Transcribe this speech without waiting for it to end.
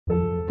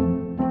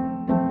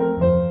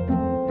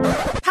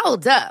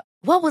Hold up.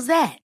 What was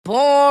that?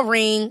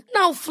 Boring.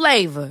 No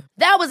flavor.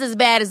 That was as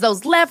bad as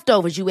those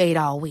leftovers you ate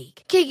all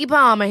week. Keke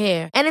Palmer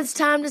here. And it's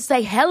time to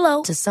say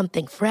hello to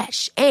something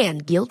fresh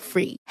and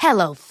guilt-free.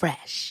 Hello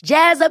Fresh.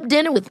 Jazz up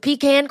dinner with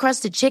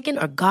pecan-crusted chicken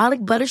or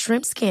garlic butter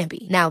shrimp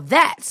scampi. Now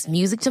that's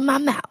music to my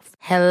mouth.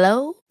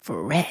 Hello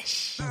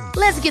Fresh.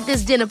 Let's get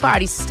this dinner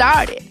party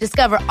started.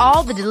 Discover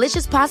all the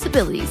delicious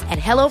possibilities at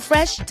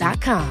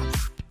hellofresh.com.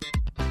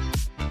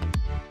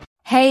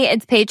 Hey,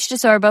 it's Paige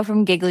DeSorbo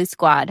from Giggly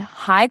Squad.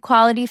 High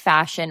quality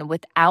fashion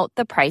without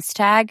the price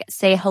tag.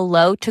 Say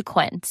hello to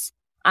Quince.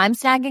 I'm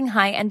snagging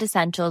high-end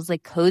essentials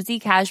like cozy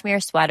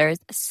cashmere sweaters,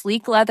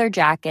 sleek leather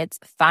jackets,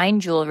 fine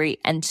jewelry,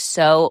 and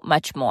so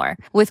much more.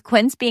 With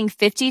Quince being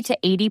 50 to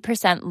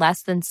 80%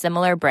 less than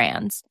similar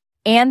brands.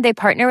 And they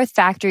partner with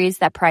factories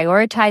that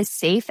prioritize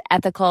safe,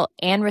 ethical,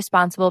 and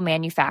responsible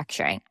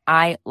manufacturing.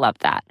 I love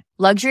that.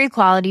 Luxury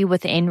quality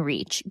within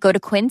reach. Go to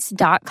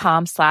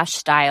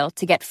quince.com/style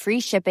to get free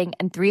shipping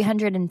and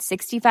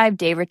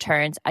 365-day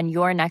returns on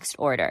your next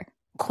order.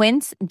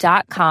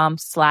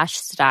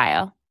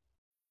 Quince.com/style.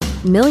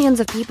 Millions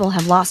of people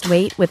have lost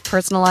weight with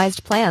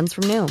personalized plans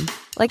from Noom.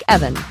 Like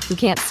Evan, who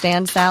can't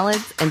stand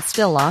salads and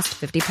still lost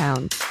 50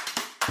 pounds.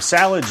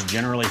 Salads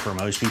generally for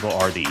most people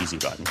are the easy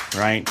button,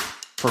 right?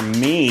 For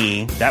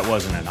me, that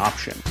wasn't an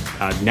option.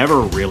 I never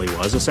really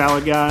was a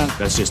salad guy.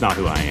 That's just not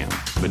who I am.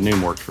 But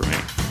Noom worked for me.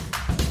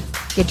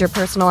 Get your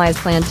personalized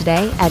plan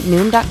today at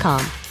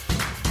Noom.com.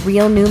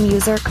 Real Noom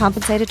user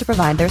compensated to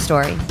provide their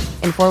story.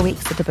 In 4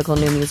 weeks, the typical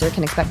Noom user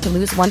can expect to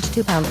lose 1 to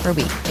 2 pounds per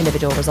week.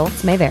 Individual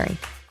results may vary.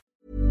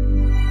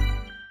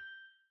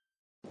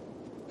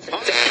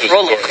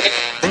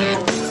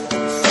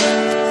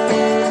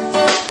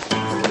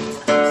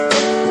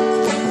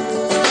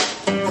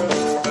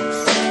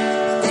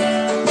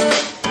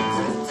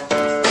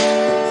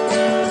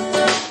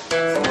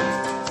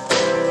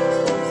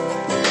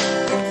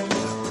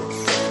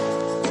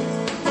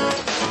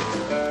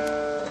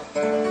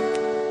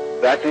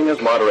 Acting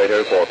as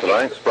moderator for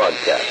tonight's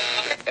broadcast.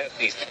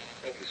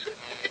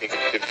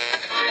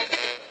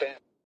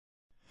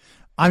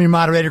 I'm your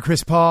moderator,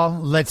 Chris Paul.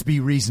 Let's be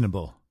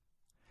reasonable.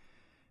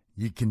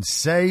 You can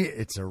say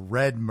it's a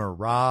red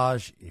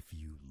mirage if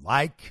you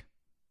like,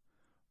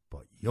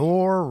 but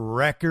your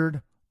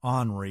record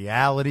on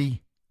reality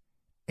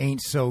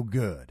ain't so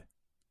good.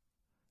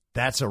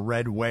 That's a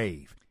red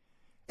wave.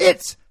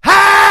 It's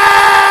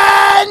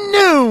high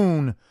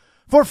noon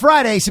for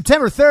Friday,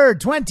 September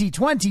 3rd,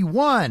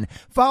 2021.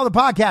 Follow the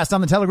podcast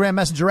on the Telegram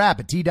Messenger app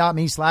at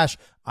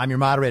t.me/I'm your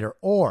moderator,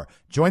 or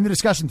join the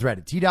discussion thread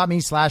at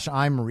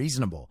t.me/I'm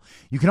reasonable.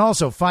 You can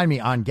also find me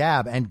on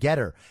Gab and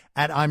Getter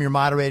at I'm your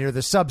moderator.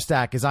 The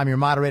Substack is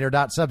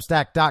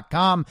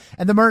imyourmoderator.substack.com,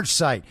 and the merch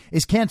site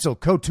is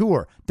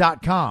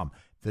cancelcouture.com.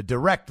 The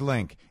direct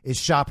link is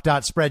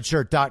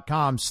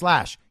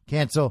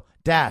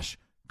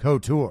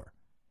shop.spreadshirt.com/cancel-couture.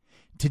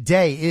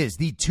 Today is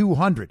the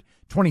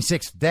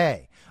 226th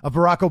day of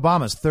Barack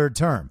Obama's third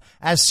term,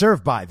 as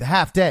served by the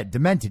half-dead,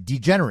 demented,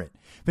 degenerate,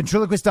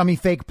 ventriloquist dummy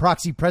fake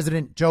proxy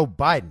President Joe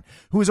Biden,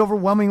 who is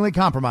overwhelmingly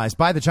compromised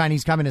by the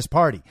Chinese Communist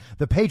Party,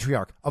 the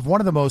patriarch of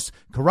one of the most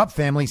corrupt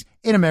families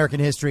in American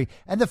history,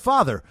 and the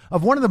father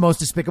of one of the most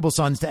despicable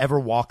sons to ever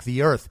walk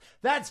the earth.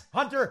 That's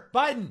Hunter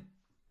Biden.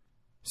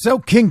 So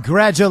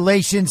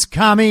congratulations,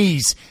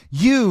 commies.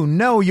 You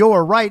know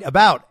you're right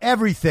about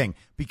everything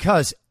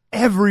because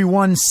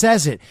everyone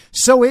says it,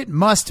 so it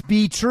must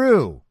be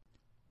true.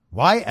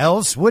 Why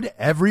else would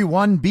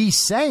everyone be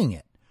saying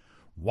it?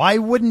 Why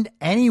wouldn't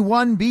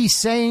anyone be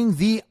saying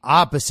the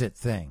opposite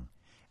thing?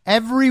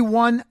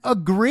 Everyone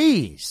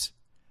agrees.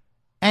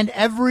 And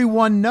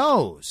everyone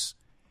knows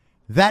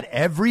that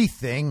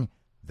everything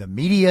the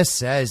media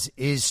says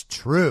is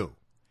true.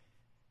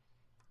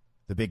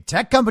 The big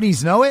tech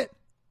companies know it.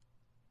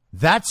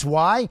 That's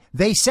why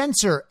they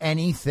censor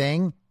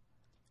anything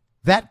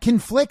that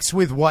conflicts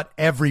with what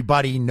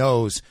everybody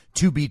knows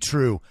to be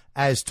true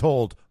as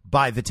told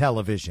by the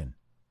television.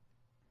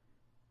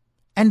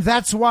 And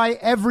that's why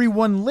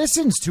everyone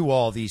listens to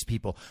all these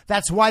people.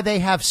 That's why they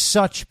have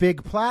such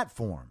big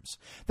platforms.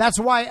 That's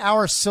why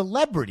our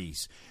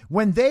celebrities,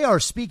 when they are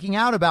speaking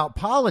out about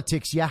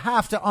politics, you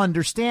have to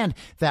understand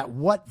that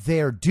what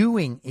they're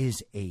doing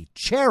is a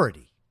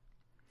charity.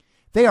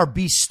 They are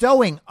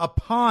bestowing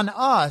upon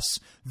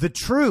us the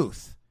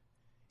truth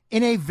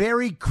in a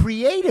very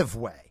creative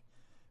way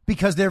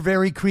because they're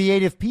very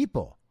creative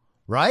people,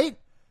 right?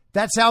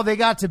 That's how they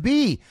got to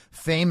be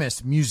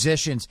famous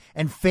musicians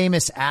and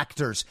famous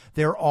actors.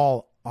 They're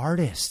all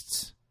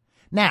artists.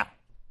 Now,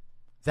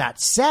 that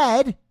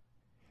said,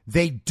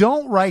 they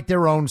don't write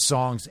their own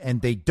songs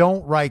and they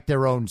don't write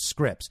their own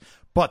scripts,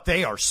 but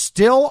they are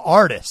still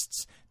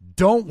artists.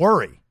 Don't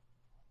worry.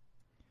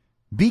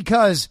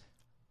 Because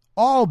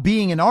all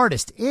being an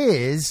artist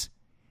is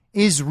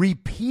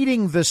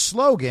repeating the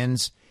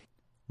slogans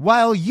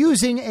while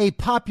using a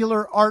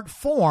popular art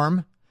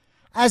form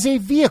as a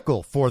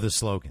vehicle for the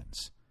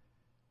slogans.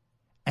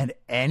 And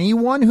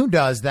anyone who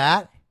does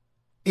that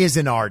is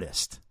an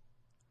artist.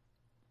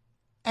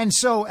 And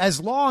so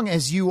as long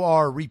as you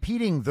are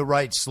repeating the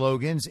right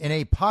slogans in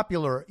a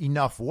popular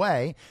enough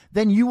way,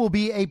 then you will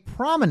be a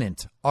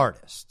prominent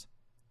artist.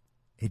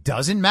 It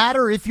doesn't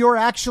matter if you're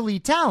actually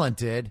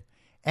talented,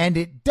 and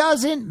it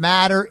doesn't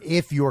matter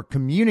if you're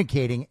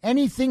communicating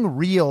anything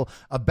real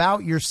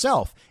about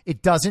yourself.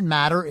 It doesn't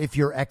matter if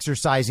you're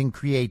exercising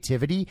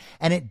creativity,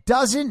 and it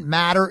doesn't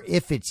matter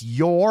if it's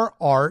your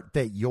art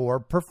that you're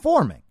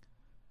performing,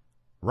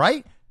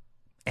 right?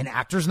 An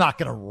actor's not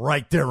going to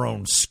write their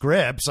own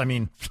scripts. I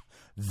mean,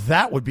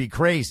 that would be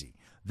crazy.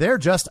 They're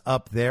just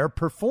up there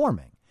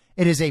performing.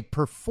 It is a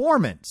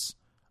performance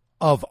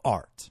of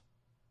art.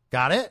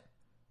 Got it?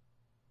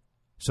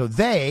 So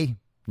they,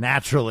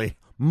 naturally,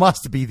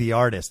 must be the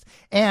artist.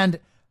 And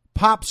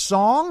pop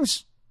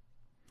songs,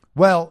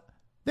 well,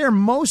 they're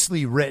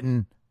mostly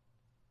written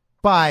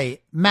by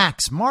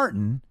Max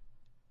Martin,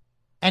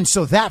 and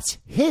so that's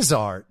his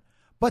art.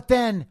 But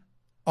then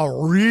a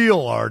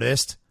real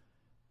artist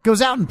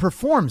goes out and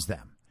performs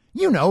them.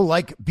 You know,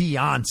 like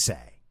Beyonce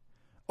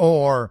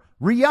or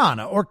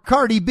Rihanna or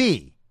Cardi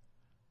B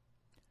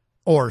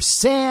or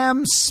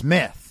Sam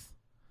Smith.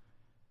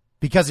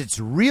 Because it's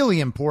really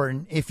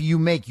important if you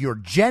make your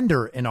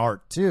gender an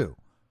art too.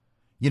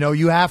 You know,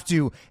 you have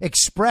to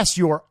express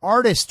your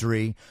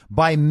artistry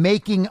by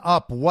making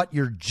up what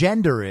your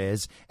gender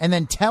is and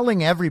then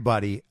telling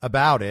everybody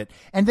about it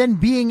and then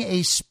being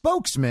a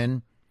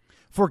spokesman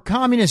for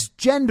communist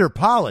gender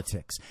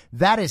politics.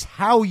 That is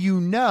how you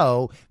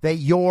know that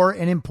you're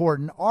an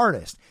important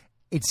artist.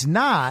 It's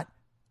not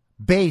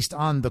based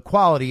on the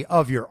quality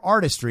of your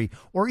artistry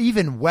or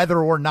even whether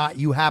or not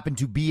you happen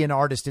to be an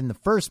artist in the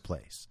first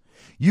place.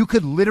 You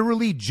could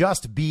literally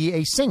just be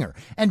a singer,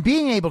 and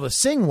being able to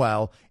sing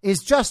well is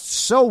just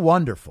so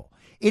wonderful.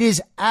 It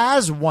is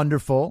as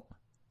wonderful,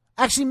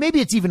 actually, maybe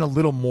it's even a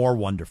little more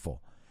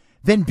wonderful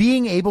than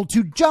being able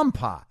to jump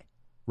high,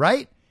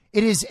 right?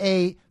 It is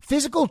a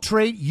physical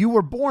trait you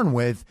were born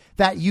with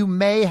that you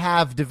may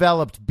have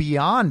developed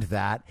beyond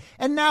that,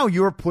 and now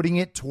you're putting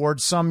it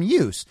towards some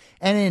use.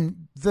 And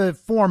in the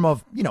form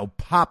of,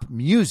 pop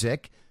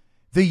music,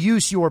 the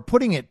use you're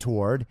putting it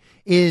toward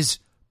is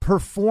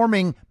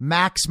performing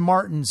Max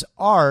Martin's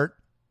art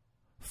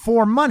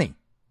for money.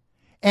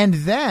 And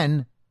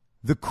then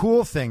the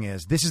cool thing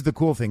is, this is the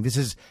cool thing. This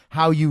is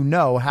how you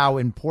know how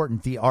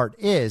important the art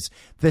is.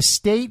 The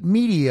state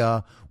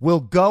media will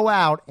go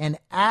out and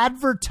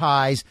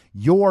advertise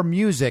your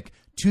music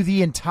to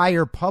the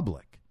entire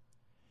public.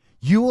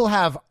 You will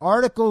have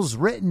articles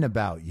written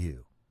about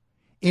you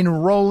in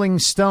Rolling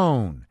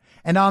Stone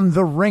and on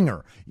The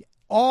Ringer.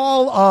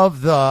 All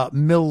of the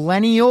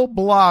millennial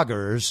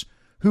bloggers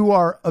who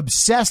are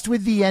obsessed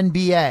with the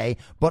NBA,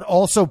 but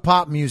also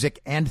pop music,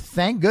 and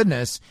thank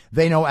goodness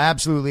they know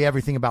absolutely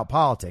everything about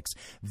politics.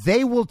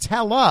 They will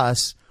tell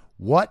us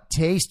what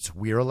tastes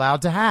we're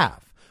allowed to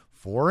have.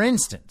 For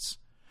instance,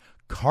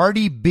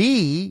 Cardi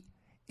B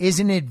is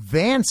an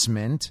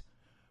advancement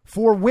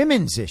for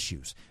women's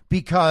issues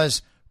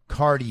because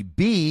Cardi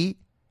B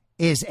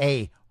is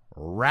a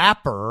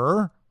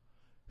rapper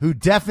who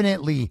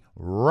definitely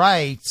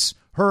writes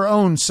her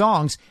own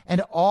songs,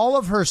 and all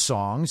of her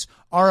songs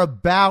are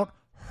about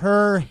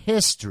her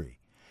history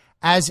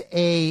as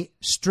a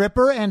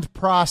stripper and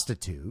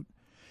prostitute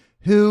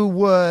who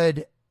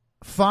would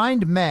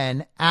find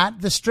men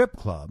at the strip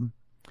club,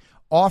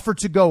 offer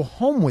to go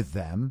home with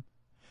them,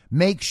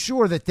 make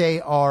sure that they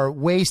are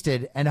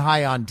wasted and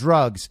high on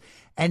drugs,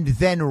 and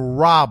then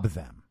rob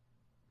them,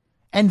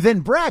 and then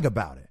brag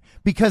about it,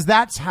 because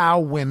that's how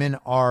women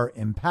are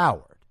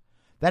empowered.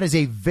 That is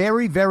a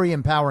very, very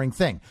empowering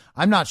thing.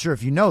 I'm not sure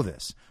if you know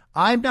this.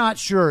 I'm not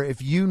sure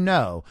if you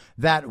know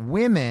that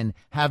women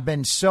have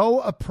been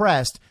so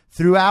oppressed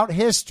throughout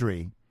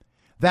history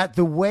that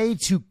the way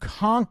to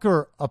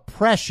conquer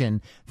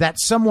oppression that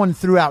someone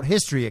throughout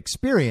history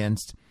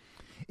experienced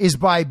is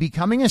by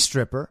becoming a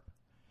stripper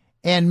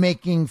and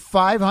making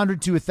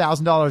 $500 to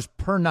 $1,000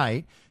 per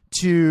night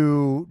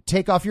to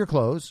take off your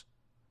clothes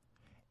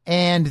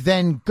and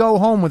then go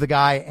home with a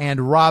guy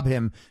and rob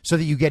him so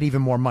that you get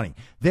even more money.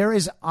 There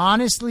is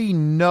honestly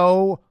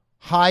no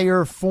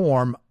higher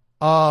form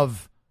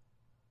of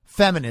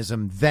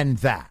feminism than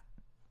that.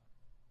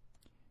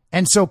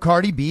 And so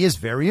Cardi B is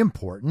very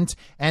important,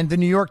 and the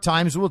New York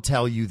Times will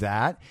tell you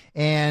that,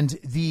 and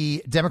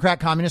the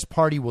Democrat Communist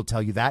Party will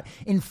tell you that.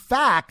 In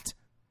fact,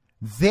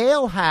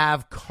 they'll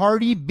have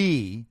Cardi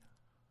B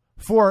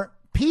for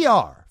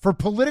PR, for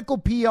political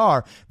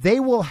PR.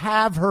 They will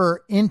have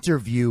her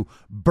interview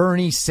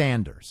Bernie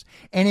Sanders.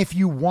 And if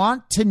you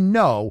want to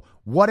know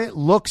what it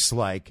looks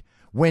like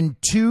when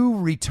two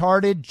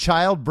retarded,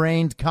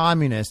 child-brained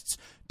communists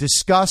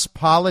discuss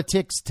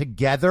politics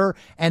together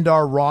and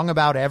are wrong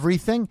about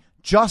everything,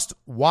 just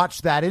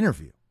watch that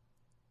interview.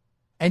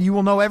 And you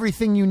will know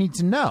everything you need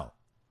to know.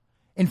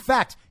 In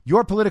fact,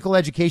 your political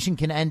education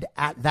can end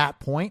at that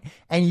point,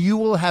 and you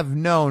will have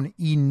known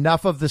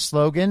enough of the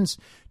slogans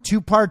to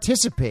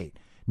participate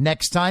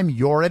next time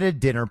you're at a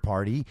dinner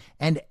party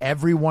and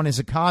everyone is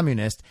a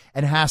communist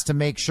and has to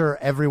make sure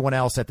everyone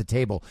else at the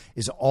table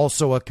is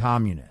also a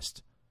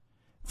communist.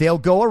 they'll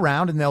go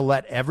around and they'll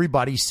let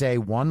everybody say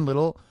one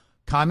little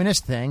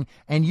communist thing,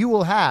 and you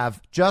will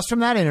have, just from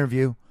that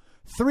interview,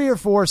 3 or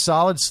 4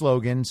 solid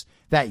slogans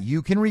that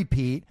you can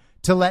repeat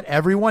to let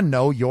everyone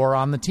know you're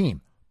on the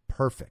team.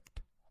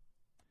 Perfect.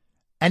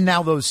 And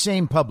now those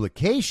same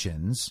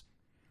publications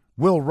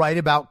will write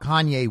about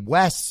Kanye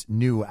West's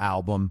new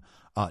album,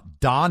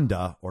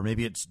 Donda, or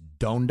maybe it's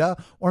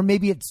Donda, or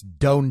maybe it's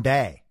Donde.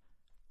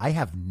 I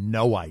have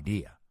no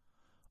idea.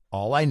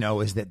 All I know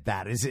is that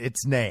that is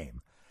its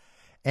name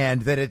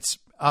and that it's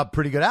a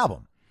pretty good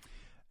album.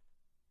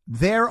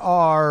 There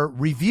are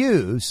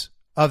reviews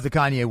of the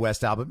Kanye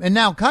West album. And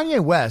now Kanye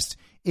West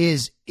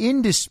is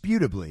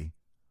indisputably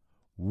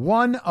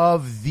one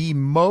of the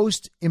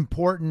most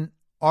important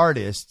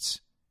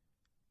artists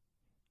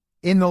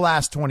in the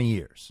last 20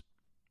 years.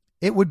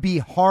 It would be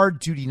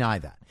hard to deny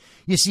that.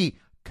 You see,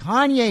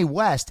 Kanye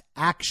West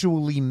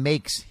actually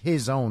makes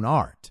his own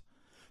art.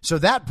 So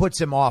that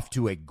puts him off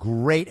to a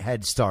great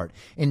head start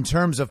in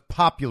terms of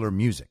popular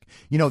music.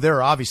 You know, there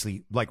are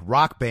obviously like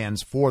rock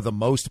bands for the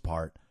most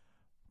part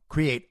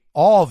create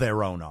all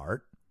their own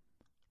art,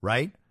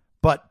 right?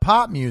 But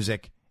pop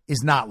music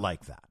is not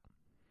like that.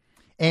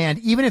 And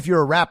even if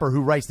you're a rapper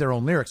who writes their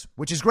own lyrics,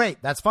 which is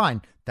great, that's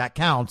fine. That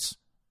counts.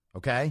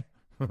 Okay?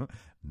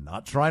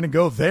 Not trying to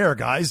go there,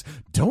 guys.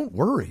 Don't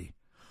worry.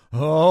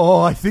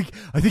 Oh, I think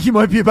you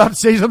might be about to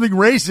say something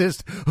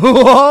racist.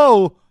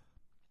 Oh!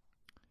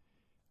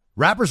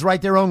 Rappers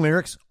write their own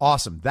lyrics.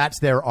 Awesome. That's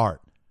their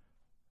art.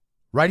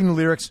 Writing the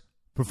lyrics,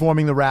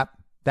 performing the rap,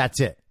 that's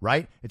it,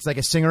 right? It's like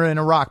a singer in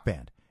a rock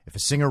band. If a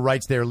singer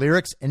writes their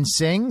lyrics and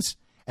sings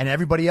and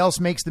everybody else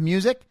makes the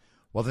music,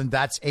 well, then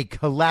that's a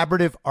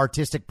collaborative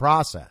artistic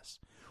process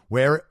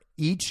where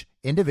each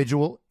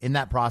individual in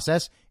that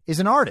process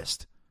is an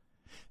artist.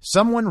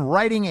 Someone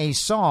writing a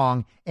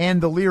song and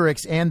the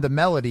lyrics and the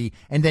melody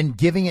and then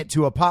giving it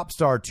to a pop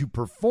star to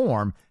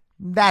perform,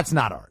 that's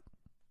not art.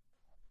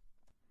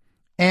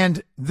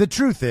 And the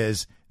truth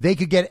is, they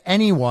could get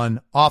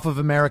anyone off of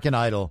American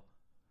Idol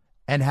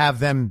and have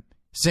them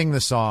sing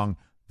the song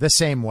the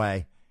same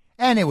way,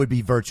 and it would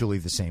be virtually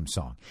the same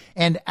song.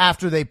 And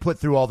after they put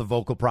through all the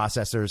vocal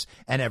processors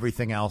and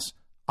everything else,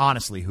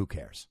 honestly, who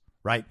cares,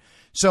 right?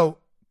 So,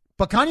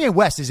 but Kanye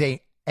West is an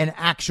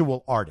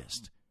actual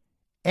artist,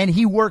 and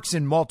he works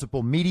in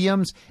multiple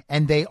mediums,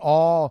 and they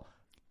all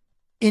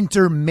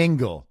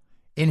intermingle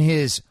in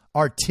his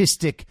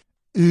artistic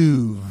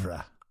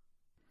oeuvre.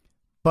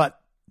 But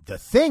the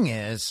thing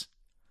is,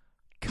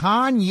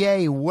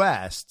 Kanye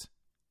West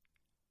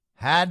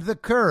had the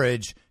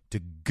courage to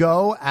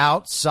go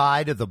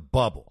outside of the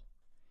bubble.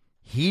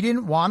 He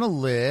didn't want to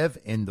live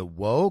in the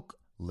woke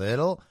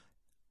little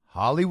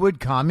Hollywood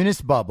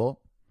communist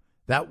bubble.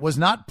 That was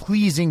not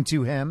pleasing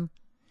to him.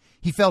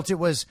 He felt it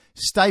was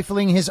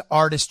stifling his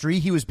artistry.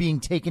 He was being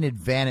taken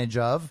advantage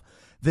of.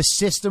 The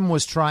system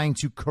was trying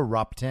to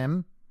corrupt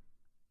him.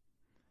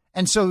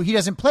 And so he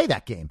doesn't play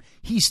that game.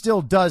 He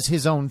still does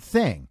his own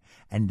thing.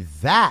 And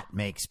that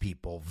makes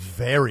people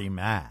very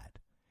mad.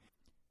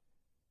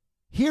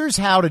 Here's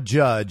how to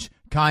judge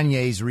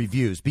Kanye's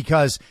reviews,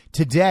 because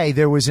today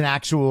there was an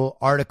actual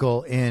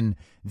article in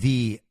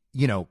the,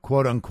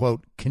 quote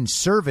unquote,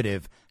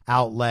 conservative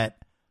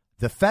outlet,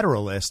 The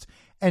Federalist,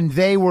 and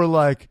they were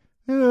like,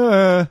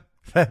 that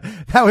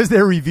was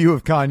their review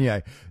of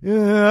Kanye.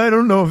 I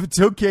don't know if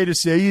it's okay to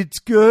say it's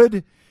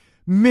good.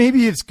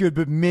 Maybe it's good,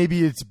 but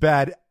maybe it's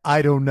bad.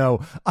 I don't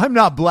know. I'm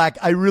not black.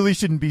 I really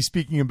shouldn't be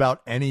speaking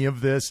about any of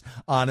this,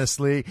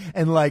 honestly.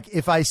 And like,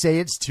 if I say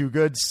it's too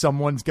good,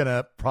 someone's going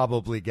to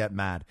probably get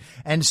mad.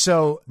 And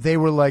so they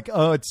were like,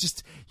 oh, it's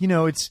just,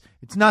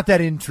 it's not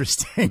that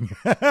interesting.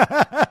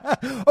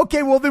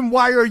 Okay, well then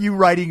why are you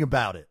writing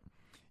about it?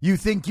 You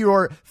think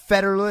your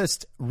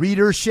Federalist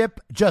readership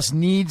just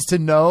needs to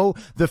know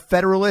the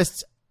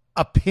Federalist's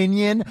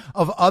opinion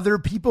of other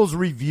people's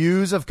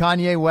reviews of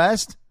Kanye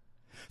West?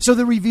 So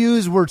the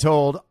reviews, we're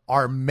told,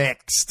 are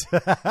mixed.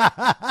 The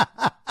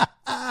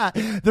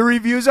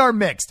reviews are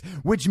mixed,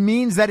 which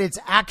means that it's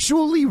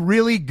actually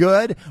really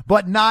good,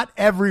 but not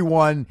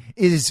everyone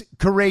is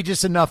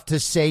courageous enough to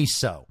say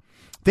so.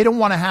 They don't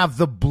want to have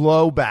the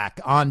blowback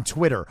on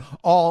Twitter.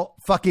 All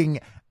fucking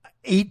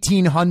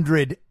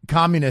 1,800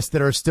 communists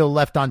that are still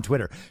left on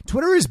Twitter.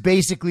 Twitter is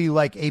basically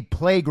like a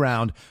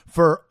playground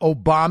for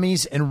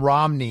Obamas and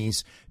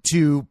Romneys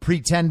to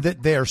pretend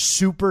that they're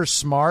super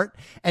smart.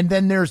 And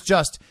then there's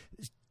just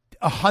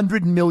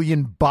 100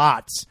 million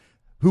bots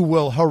who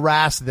will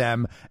harass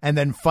them and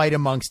then fight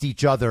amongst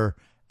each other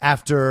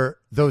after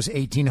those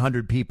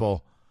 1,800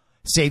 people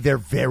say their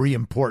very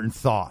important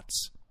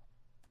thoughts.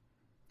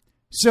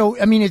 So,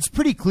 I mean, it's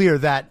pretty clear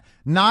that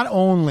not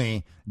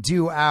only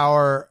do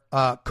our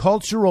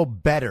cultural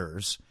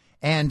betters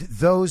and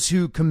those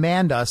who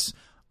command us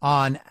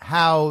on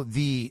how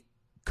the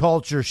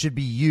culture should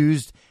be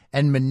used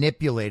and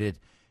manipulated,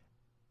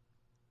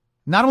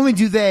 not only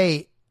do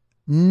they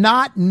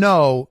not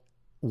know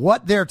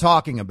what they're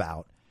talking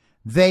about,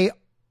 they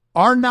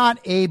are not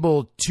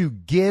able to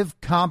give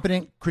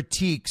competent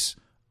critiques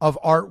of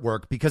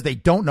artwork because they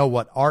don't know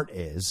what art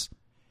is.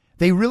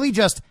 They really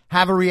just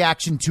have a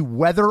reaction to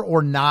whether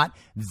or not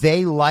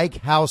they like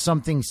how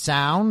something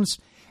sounds,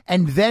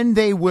 and then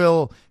they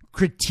will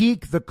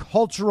critique the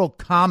cultural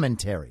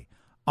commentary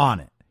on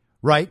it,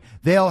 right?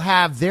 They'll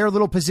have their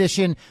little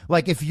position.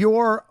 Like if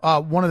you're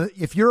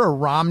if you're a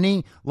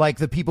Romney, like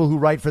the people who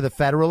write for the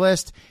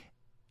Federalist,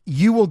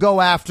 you will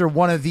go after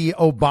one of the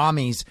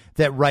Obamas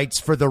that writes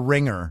for the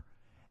Ringer,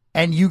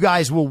 and you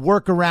guys will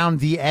work around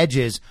the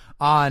edges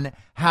on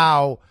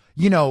how,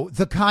 you know,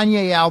 the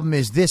Kanye album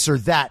is this or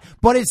that,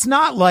 but it's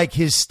not like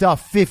his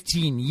stuff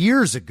 15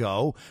 years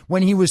ago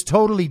when he was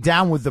totally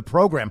down with the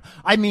program.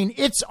 I mean,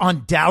 it's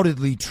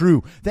undoubtedly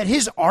true that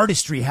his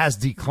artistry has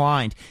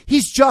declined.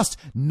 He's just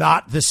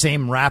not the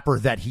same rapper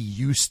that he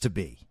used to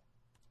be.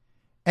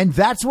 And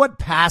that's what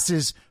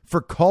passes for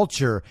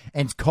culture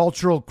and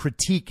cultural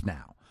critique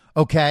now.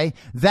 Okay?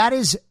 That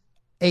is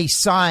a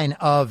sign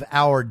of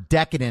our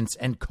decadence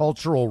and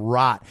cultural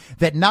rot,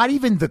 that not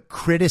even the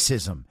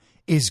criticism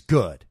is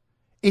good.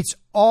 It's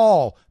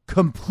all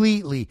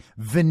completely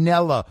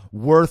vanilla,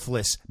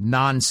 worthless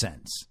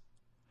nonsense.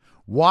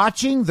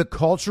 Watching the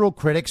cultural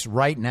critics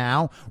right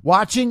now,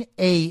 watching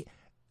a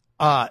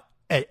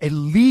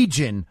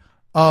legion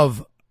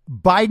of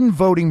Biden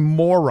voting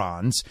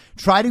morons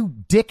try to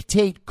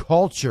dictate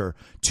culture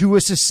to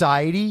a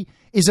society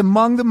is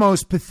among the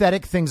most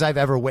pathetic things I've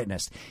ever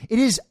witnessed. It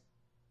is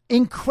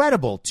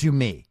incredible to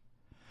me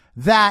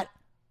that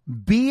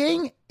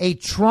being a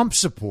Trump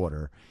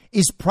supporter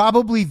is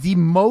probably the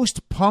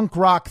most punk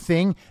rock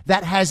thing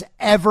that has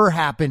ever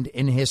happened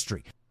in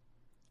history.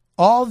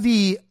 All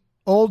the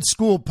old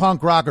school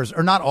punk rockers,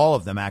 or not all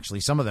of them, actually,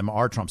 some of them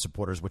are Trump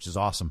supporters, which is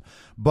awesome.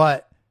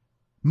 But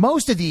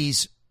most of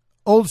these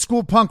old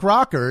school punk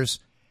rockers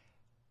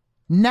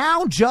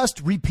now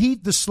just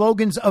repeat the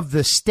slogans of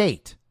the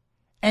state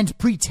and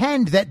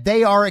pretend that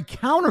they are a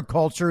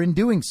counterculture in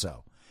doing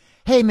so.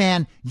 Hey,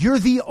 man, you're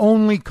the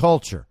only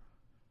culture.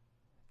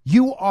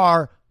 You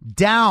are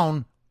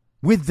down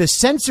with the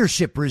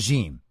censorship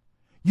regime.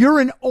 You're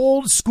an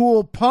old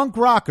school punk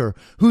rocker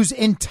whose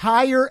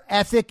entire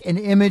ethic and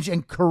image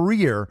and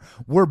career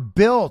were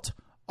built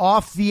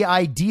off the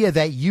idea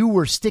that you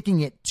were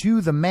sticking it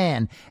to the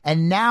man,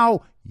 and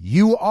now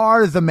you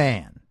are the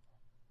man.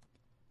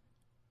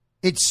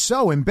 It's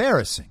so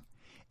embarrassing.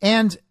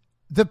 And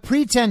the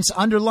pretense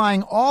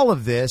underlying all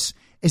of this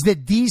is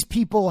that these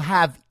people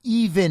have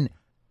even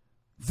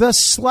the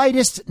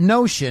slightest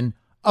notion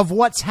of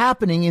what's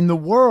happening in the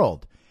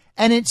world.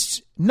 And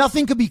it's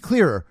nothing could be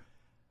clearer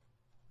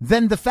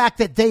than the fact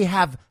that they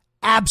have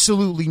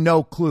absolutely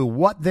no clue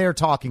what they're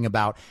talking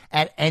about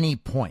at any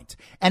point.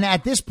 And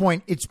at this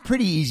point, it's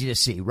pretty easy to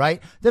see,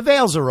 right? The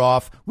veils are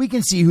off. We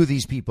can see who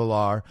these people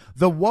are.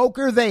 The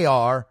woker they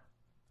are,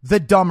 the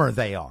dumber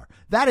they are.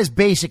 That is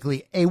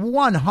basically a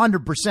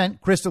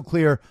 100% crystal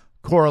clear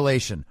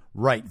correlation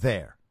right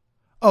there.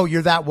 Oh,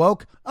 you're that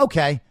woke?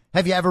 Okay.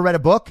 Have you ever read a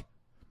book?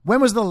 When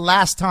was the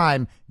last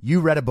time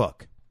you read a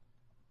book?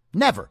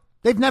 Never.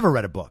 They've never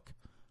read a book.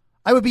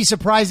 I would be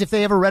surprised if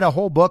they ever read a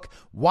whole book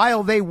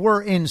while they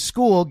were in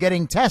school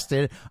getting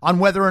tested on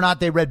whether or not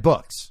they read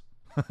books.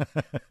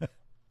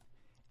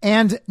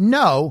 And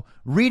no,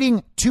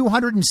 reading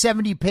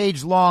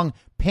 270-page long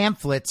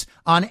pamphlets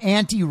on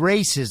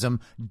anti-racism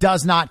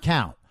does not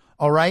count.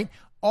 All right?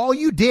 All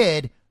you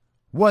did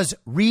was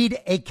read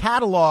a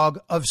catalog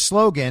of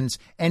slogans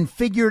and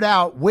figured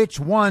out which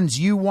ones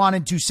you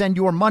wanted to send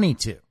your money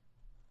to.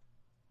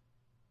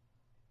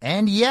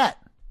 And yet,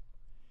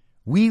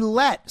 we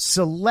let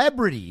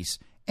celebrities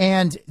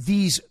and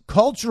these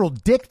cultural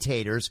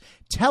dictators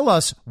tell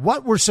us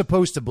what we're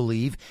supposed to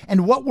believe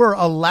and what we're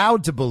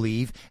allowed to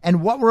believe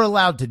and what we're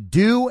allowed to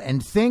do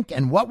and think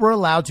and what we're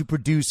allowed to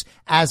produce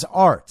as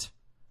art.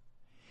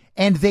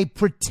 And they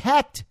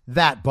protect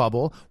that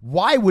bubble.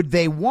 Why would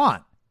they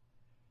want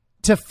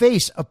to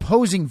face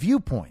opposing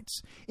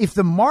viewpoints? If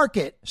the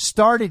market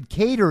started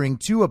catering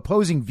to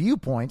opposing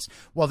viewpoints,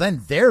 well,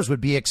 then theirs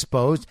would be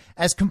exposed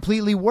as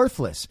completely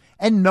worthless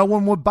and no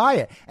one would buy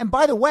it. And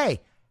by the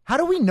way, how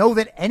do we know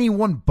that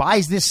anyone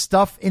buys this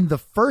stuff in the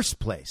first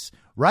place,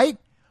 right?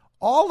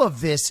 All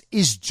of this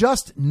is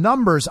just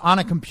numbers on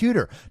a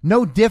computer,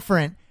 no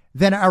different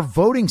than our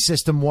voting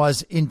system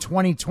was in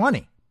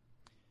 2020.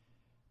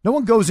 No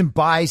one goes and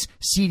buys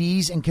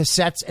CDs and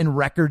cassettes and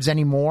records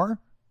anymore.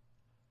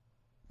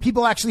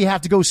 People actually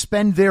have to go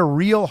spend their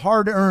real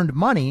hard-earned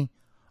money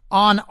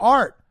on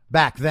art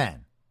back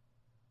then.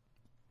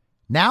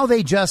 Now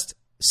they just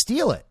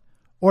steal it,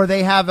 or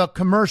they have a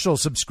commercial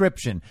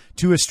subscription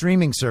to a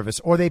streaming service,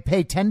 or they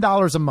pay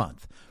 $10 a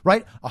month,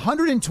 right?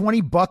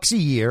 $120 a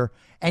year,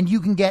 and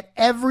you can get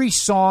every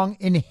song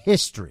in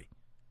history.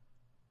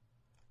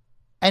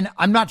 And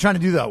I'm not trying to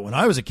do that when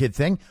I was a kid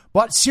thing,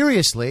 but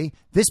seriously,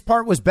 this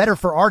part was better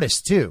for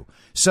artists too.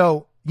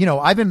 So, you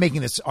know, I've been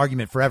making this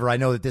argument forever. I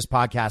know that this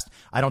podcast,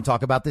 I don't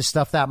talk about this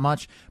stuff that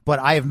much, but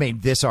I have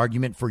made this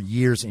argument for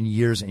years and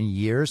years and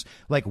years.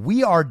 Like,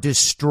 we are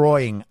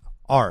destroying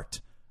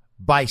art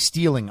by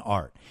stealing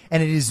art.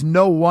 And it is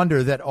no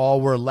wonder that all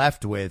we're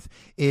left with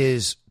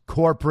is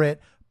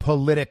corporate,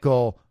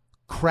 political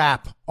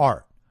crap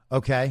art.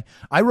 Okay.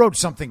 I wrote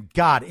something,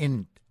 God,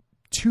 in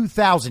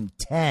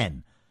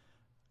 2010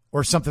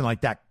 or something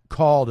like that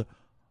called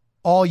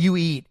All You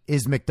Eat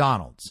is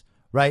McDonald's,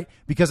 right?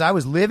 Because I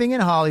was living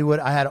in Hollywood.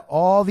 I had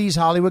all these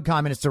Hollywood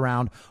communists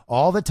around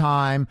all the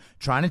time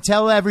trying to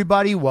tell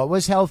everybody what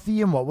was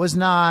healthy and what was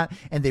not.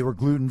 And they were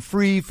gluten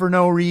free for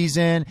no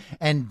reason.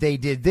 And they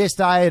did this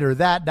diet or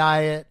that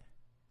diet.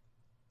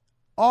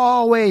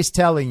 Always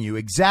telling you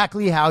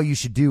exactly how you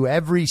should do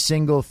every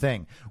single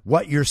thing,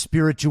 what your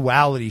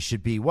spirituality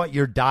should be, what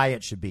your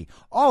diet should be,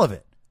 all of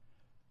it.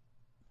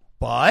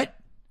 But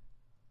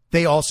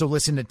they also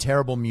listen to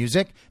terrible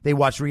music. They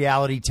watch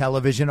reality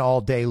television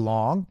all day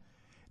long.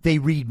 They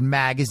read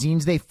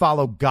magazines. They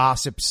follow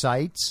gossip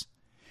sites.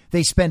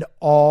 They spend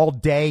all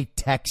day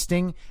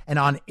texting and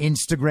on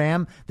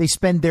Instagram. They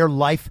spend their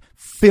life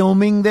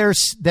filming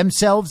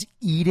themselves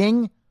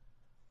eating.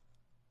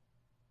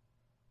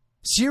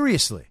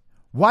 Seriously,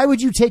 why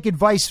would you take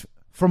advice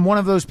from one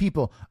of those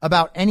people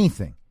about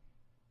anything?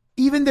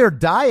 Even their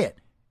diet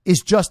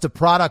is just a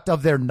product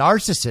of their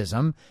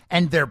narcissism,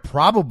 and they're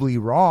probably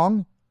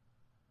wrong.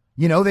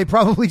 You know, they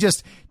probably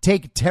just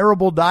take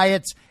terrible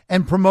diets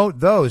and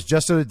promote those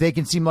just so that they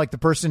can seem like the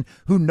person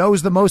who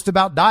knows the most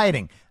about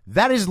dieting.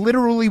 That is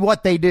literally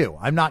what they do.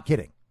 I'm not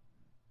kidding.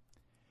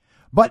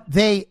 But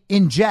they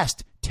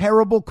ingest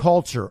terrible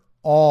culture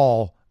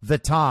all the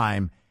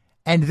time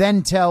and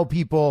then tell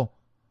people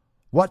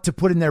what to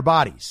put in their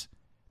bodies.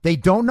 They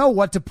don't know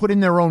what to put in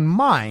their own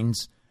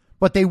minds,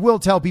 but they will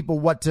tell people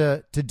what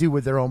to do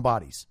with their own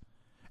bodies.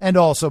 And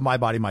also my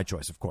body, my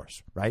choice, of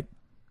course, right?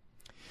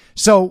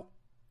 So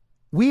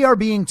we are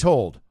being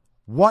told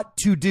what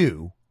to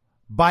do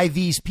by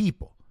these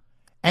people.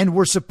 And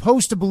we're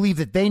supposed to believe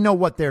that they know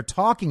what they're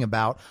talking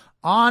about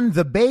on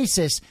the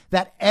basis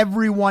that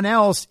everyone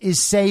else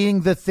is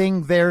saying the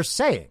thing they're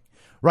saying,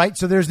 right?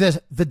 So there's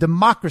the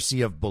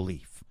democracy of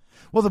belief.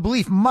 Well, the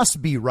belief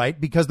must be right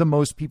because the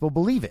most people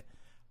believe it.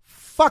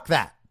 Fuck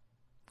that.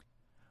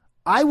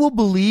 I will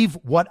believe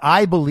what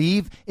I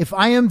believe if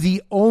I am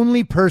the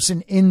only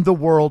person in the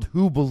world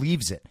who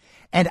believes it.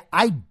 And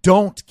I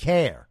don't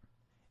care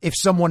if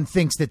someone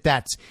thinks that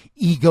that's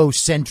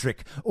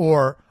egocentric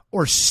or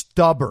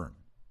stubborn.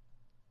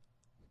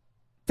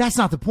 That's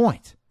not the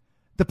point.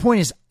 The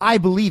point is I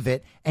believe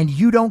it, and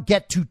you don't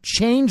get to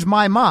change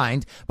my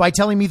mind by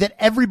telling me that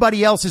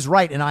everybody else is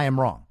right and I am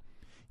wrong.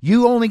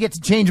 You only get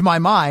to change my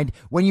mind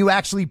when you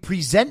actually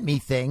present me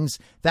things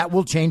that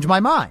will change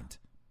my mind.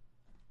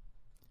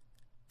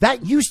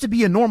 That used to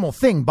be a normal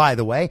thing, by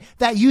the way.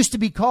 That used to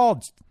be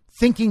called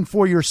thinking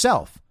for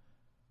yourself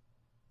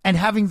and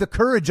having the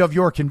courage of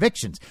your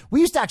convictions. We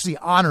used to actually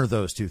honor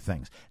those two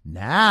things.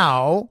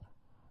 Now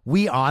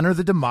we honor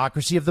the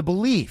democracy of the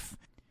belief.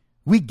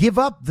 We give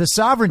up the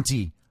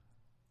sovereignty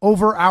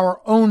over our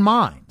own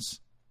minds.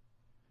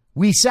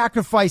 We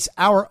sacrifice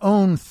our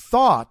own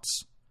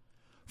thoughts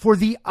for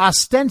the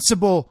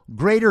ostensible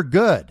greater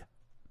good,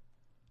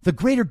 the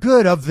greater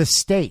good of the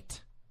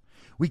state.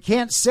 We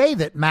can't say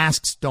that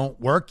masks don't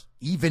work,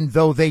 even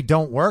though they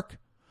don't work,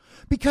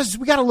 because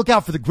we got to look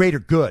out for the greater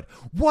good.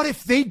 What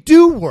if they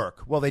do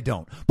work? Well, they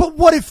don't. But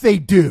what if they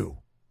do?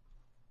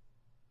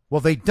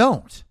 Well, they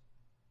don't.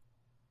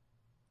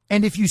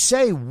 And if you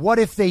say, what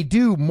if they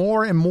do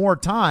more and more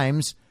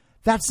times,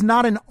 that's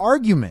not an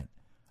argument.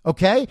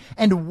 Okay.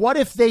 And what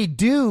if they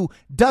do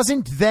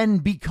doesn't then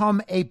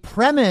become a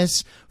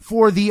premise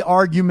for the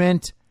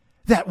argument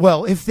that,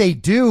 well, if they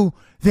do,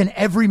 then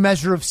every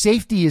measure of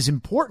safety is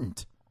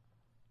important.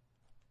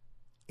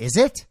 Is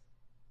it?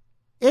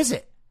 Is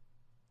it?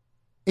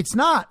 It's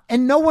not.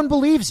 And no one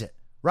believes it,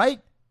 right?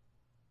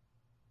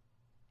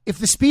 If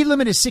the speed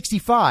limit is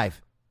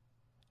 65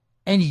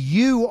 and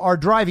you are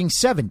driving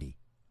 70,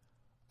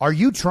 are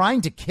you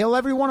trying to kill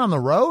everyone on the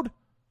road?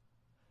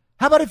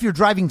 How about if you're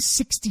driving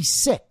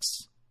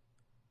 66?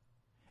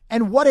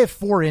 And what if,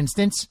 for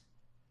instance,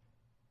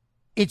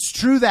 it's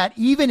true that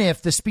even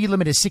if the speed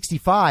limit is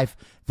 65,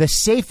 the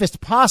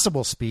safest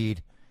possible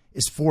speed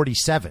is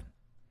 47.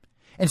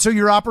 And so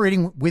you're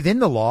operating within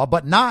the law,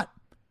 but not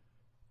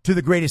to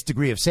the greatest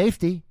degree of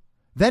safety.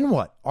 Then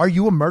what? Are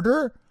you a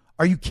murderer?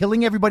 Are you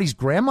killing everybody's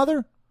grandmother?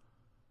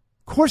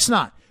 Of course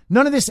not.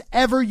 None of this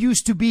ever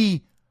used to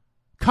be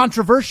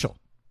controversial,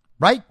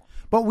 right?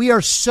 But we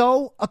are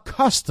so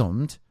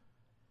accustomed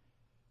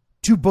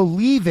to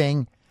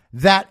believing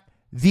that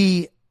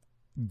the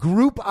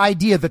group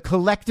idea, the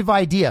collective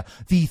idea,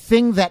 the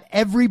thing that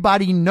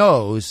everybody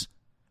knows,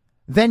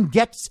 then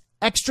gets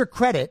extra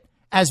credit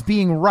as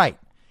being right.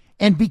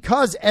 And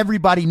because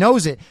everybody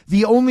knows it,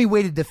 the only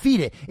way to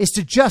defeat it is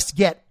to just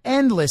get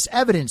endless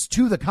evidence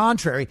to the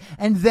contrary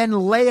and then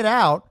lay it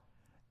out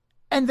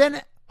and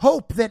then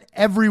hope that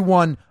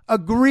everyone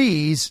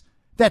agrees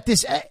that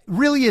this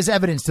really is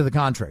evidence to the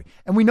contrary.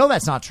 And we know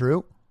that's not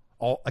true.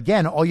 All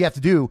you have to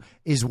do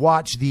is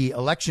watch the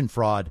election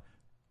fraud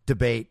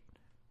debate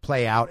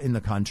play out in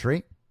the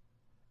country.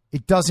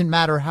 It doesn't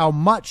matter how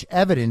much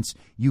evidence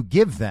you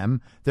give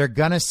them. They're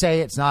going to say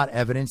it's not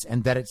evidence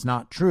and that it's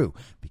not true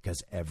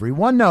because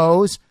everyone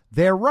knows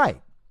they're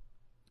right.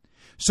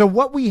 So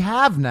what we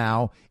have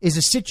now is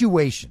a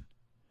situation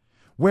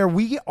where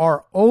we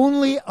are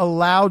only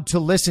allowed to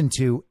listen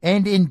to,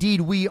 and indeed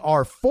we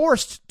are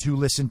forced to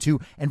listen to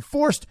and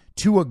forced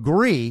to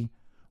agree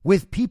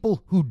with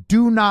people who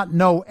do not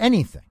know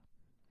anything.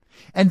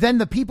 And then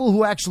the people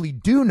who actually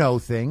do know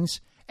things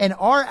and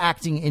are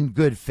acting in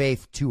good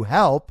faith to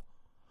help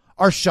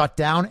are shut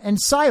down and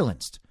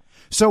silenced.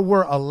 So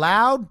we're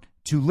allowed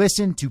to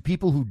listen to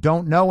people who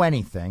don't know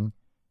anything,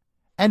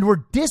 and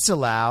we're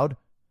disallowed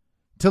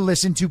to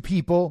listen to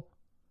people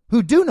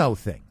who do know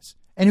things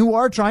and who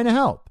are trying to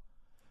help.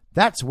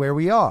 That's where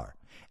we are.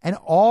 And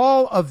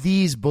all of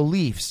these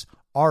beliefs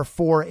are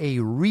for a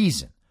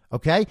reason,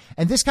 okay?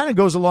 And this kind of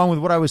goes along with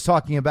what I was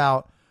talking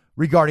about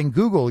regarding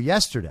Google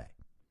yesterday.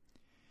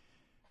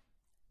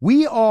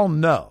 We all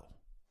know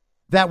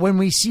that when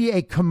we see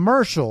a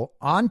commercial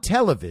on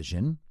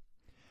television,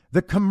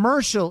 the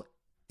commercial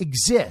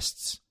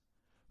exists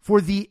for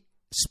the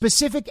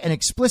specific and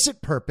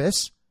explicit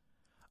purpose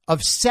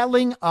of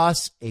selling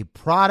us a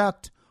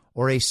product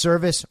or a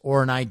service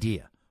or an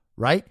idea,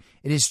 right?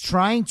 It is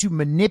trying to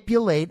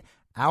manipulate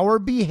our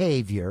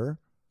behavior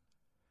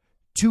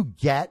to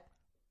get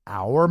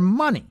our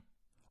money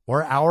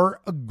or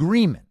our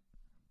agreement.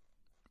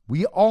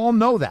 We all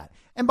know that.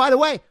 And by the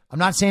way, I'm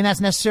not saying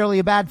that's necessarily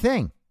a bad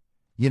thing.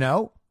 You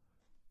know,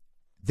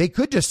 they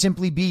could just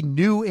simply be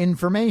new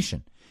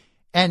information.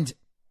 And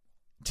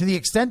to the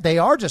extent they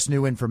are just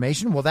new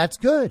information, well, that's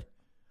good.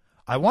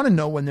 I want to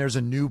know when there's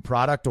a new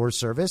product or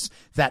service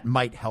that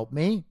might help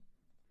me.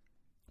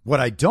 What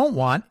I don't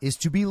want is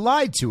to be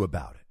lied to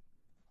about it.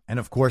 And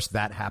of course,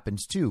 that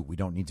happens too. We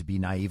don't need to be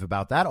naive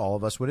about that. All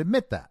of us would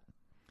admit that.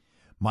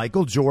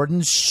 Michael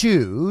Jordan's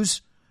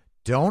shoes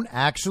don't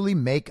actually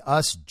make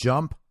us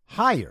jump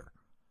higher.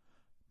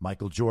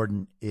 Michael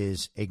Jordan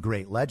is a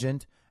great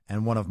legend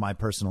and one of my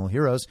personal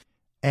heroes,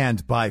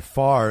 and by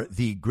far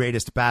the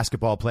greatest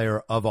basketball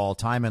player of all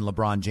time, and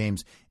LeBron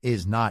James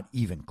is not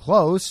even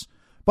close,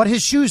 but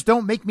his shoes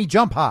don't make me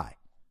jump high.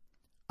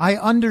 I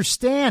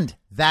understand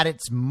that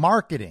it's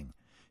marketing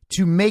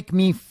to make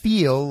me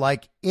feel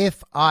like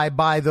if I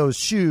buy those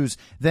shoes,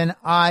 then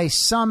I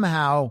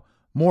somehow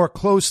more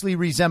closely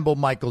resemble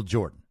Michael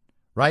Jordan,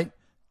 right?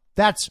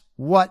 That's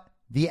what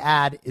the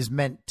ad is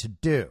meant to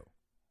do.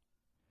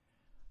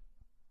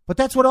 But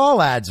that's what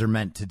all ads are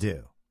meant to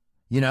do.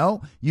 You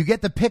know, you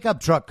get the pickup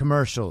truck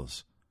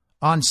commercials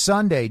on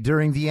Sunday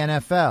during the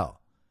NFL.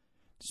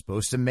 It's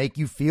supposed to make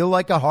you feel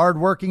like a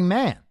hardworking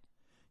man.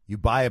 You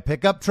buy a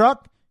pickup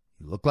truck,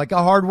 you look like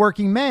a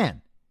hardworking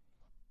man,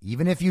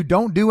 even if you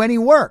don't do any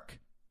work.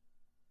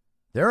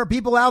 There are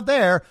people out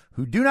there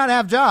who do not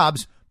have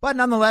jobs, but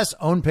nonetheless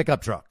own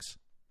pickup trucks.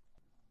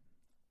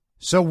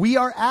 So we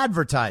are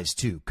advertised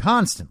to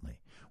constantly.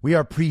 We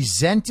are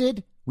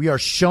presented, we are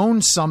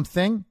shown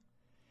something,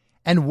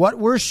 and what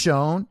we're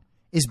shown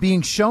is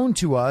being shown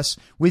to us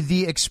with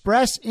the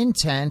express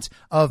intent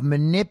of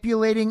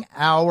manipulating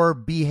our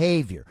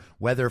behavior,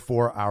 whether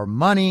for our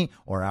money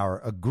or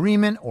our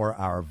agreement or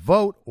our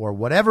vote or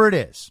whatever it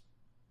is.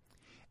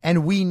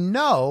 And we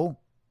know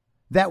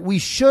that we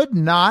should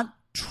not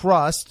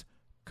trust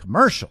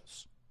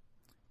commercials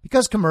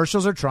because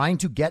commercials are trying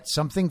to get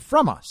something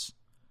from us.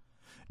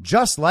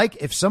 Just like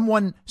if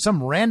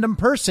some random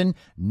person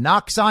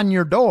knocks on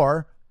your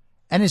door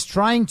and is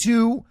trying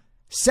to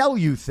sell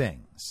you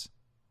things.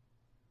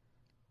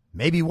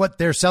 Maybe what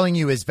they're selling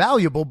you is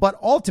valuable, but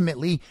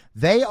ultimately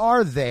they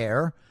are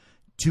there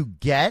to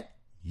get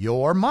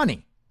your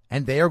money.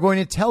 And they are going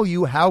to tell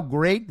you how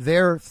great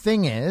their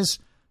thing is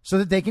so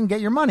that they can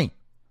get your money.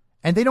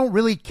 And they don't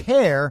really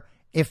care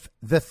if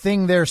the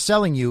thing they're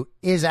selling you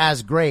is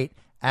as great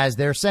as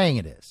they're saying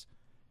it is.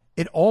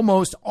 It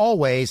almost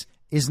always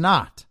is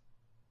not.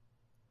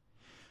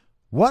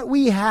 What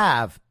we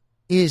have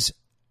is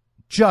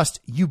just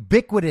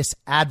ubiquitous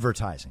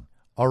advertising,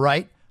 all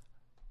right?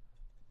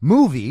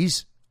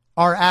 Movies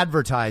are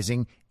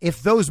advertising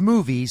if those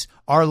movies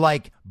are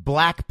like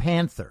Black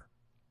Panther.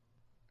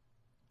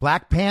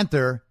 Black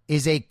Panther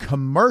is a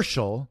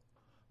commercial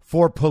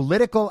for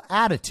political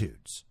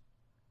attitudes.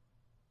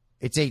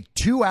 It's a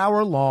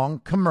 2-hour-long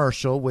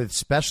commercial with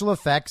special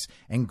effects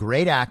and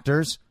great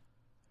actors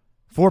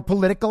for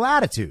political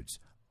attitudes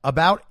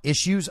about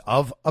issues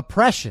of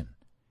oppression.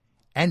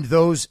 And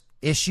those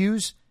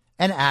issues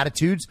and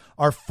attitudes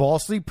are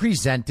falsely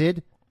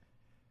presented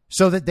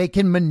so that they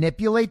can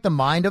manipulate the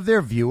mind of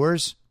their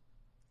viewers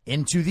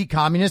into the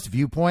communist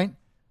viewpoint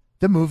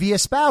the movie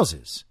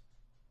espouses.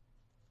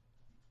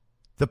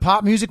 The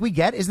pop music we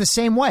get is the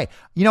same way.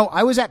 You know,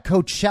 I was at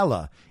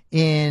Coachella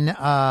in,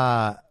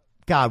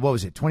 what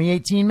was it,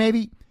 2018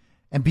 maybe?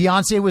 And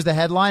Beyonce was the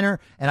headliner.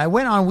 And I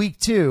went on week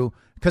 2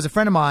 because a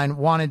friend of mine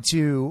wanted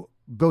to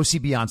go see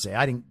Beyonce.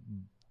 I didn't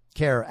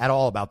care at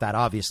all about that,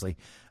 obviously.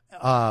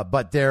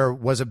 But there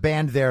was a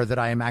band there that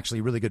I am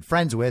actually really good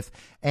friends with,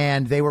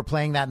 and they were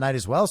playing that night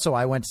as well. So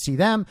I went to see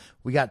them.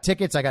 We got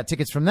tickets. I got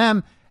tickets from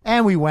them,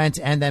 and we went,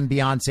 and then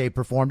Beyonce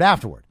performed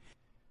afterward.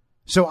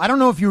 So I don't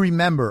know if you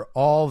remember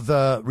all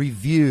the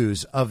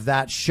reviews of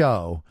that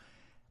show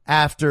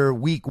after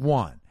week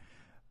 1,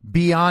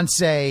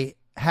 Beyonce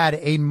had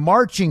a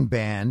marching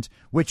band,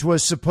 which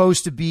was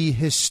supposed to be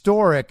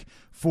historic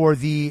for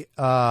the,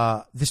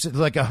 this is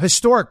like a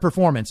historic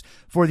performance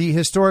for the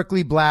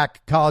historically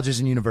black colleges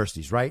and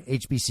universities, right?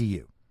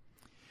 HBCU.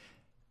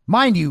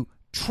 Mind you,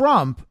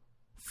 Trump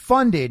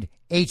funded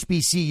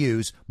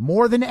HBCUs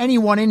more than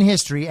anyone in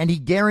history, and he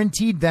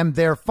guaranteed them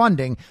their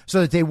funding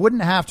so that they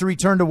wouldn't have to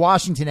return to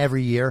Washington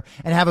every year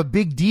and have a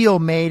big deal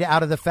made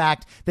out of the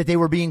fact that they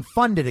were being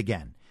funded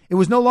again. It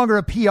was no longer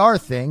a PR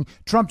thing.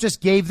 Trump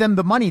just gave them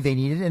the money they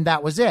needed, and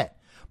that was it.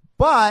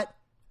 But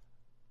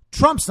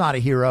Trump's not a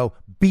hero.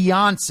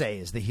 Beyonce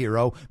is the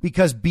hero,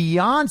 because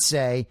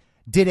Beyonce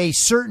did a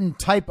certain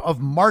type of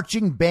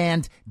marching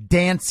band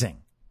dancing.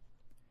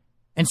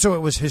 And so it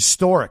was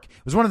historic.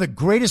 It was one of the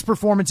greatest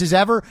performances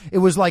ever. It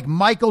was like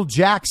Michael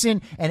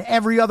Jackson and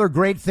every other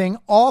great thing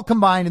all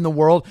combined in the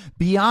world.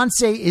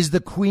 Beyonce is the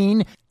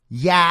queen.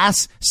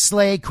 Yes,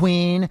 slay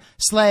queen,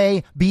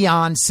 slay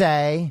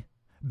Beyonce,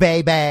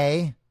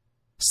 baby,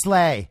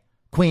 slay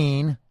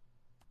queen.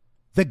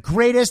 The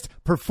greatest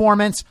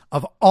performance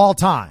of all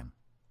time.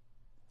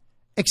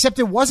 Except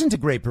it wasn't a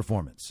great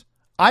performance.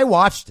 I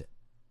watched it.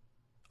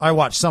 I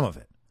watched some of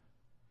it.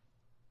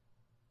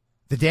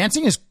 The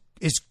dancing is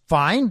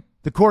fine.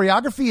 The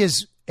choreography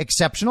is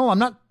exceptional. I'm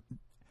not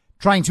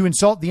trying to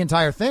insult the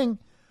entire thing,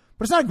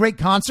 but it's not a great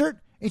concert.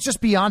 It's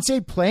just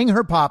Beyonce playing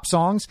her pop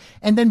songs.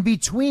 And then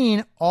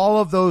between all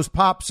of those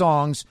pop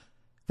songs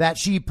that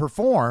she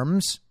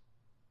performs,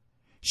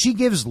 she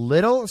gives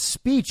little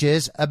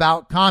speeches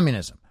about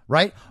communism,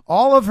 right?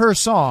 All of her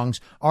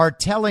songs are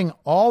telling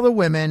all the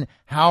women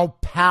how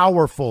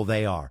powerful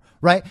they are,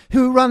 right?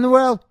 Who run the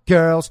world?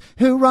 Girls.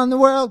 Who run the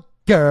world?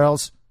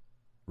 Girls.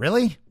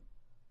 Really?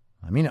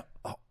 I mean,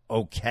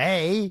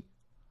 okay.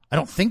 I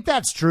don't think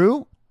that's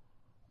true,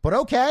 but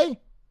okay.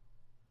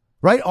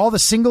 Right? All the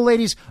single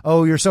ladies.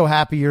 Oh, you're so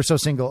happy. You're so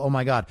single. Oh,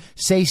 my God.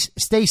 Stay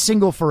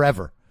single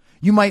forever.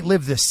 You might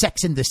live the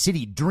Sex and the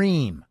City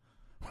dream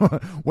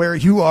where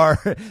you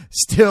are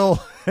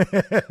still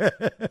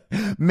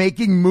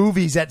making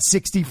movies at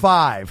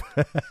 65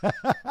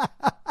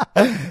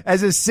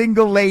 as a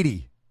single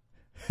lady.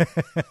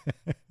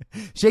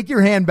 Shake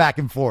your hand back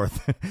and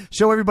forth.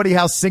 Show everybody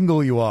how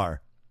single you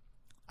are.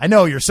 I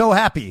know you're so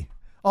happy.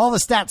 All the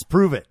stats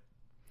prove it.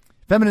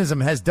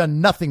 Feminism has done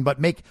nothing but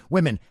make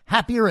women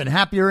happier and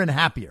happier and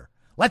happier.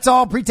 Let's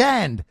all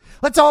pretend.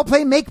 Let's all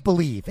play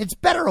make-believe. It's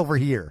better over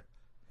here.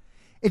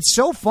 It's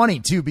so funny,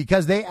 too,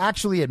 because they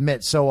actually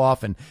admit so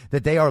often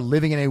that they are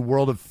living in a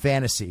world of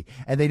fantasy,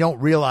 and they don't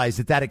realize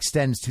that that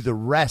extends to the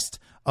rest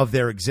of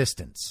their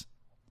existence.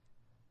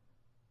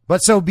 But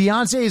so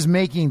Beyonce is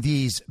making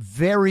these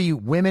very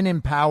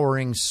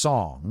women-empowering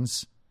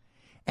songs,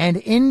 and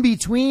in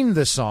between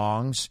the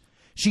songs,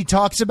 she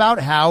talks about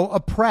how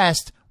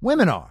oppressed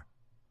women are.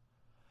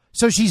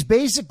 So she's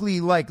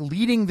basically like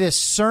leading this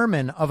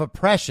sermon of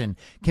oppression,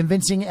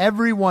 convincing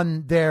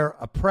everyone they're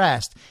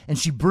oppressed. And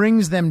she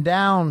brings them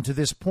down to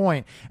this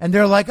point. And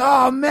they're like,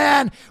 oh,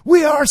 man,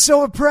 we are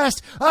so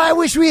oppressed. I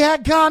wish we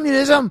had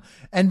communism.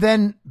 And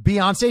then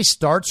Beyonce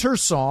starts her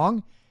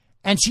song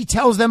and she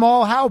tells them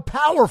all how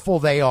powerful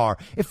they are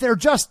if they're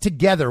just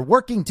together,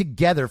 working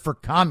together for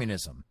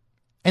communism.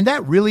 And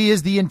that really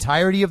is the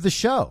entirety of the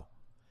show.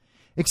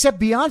 Except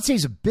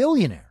Beyonce's a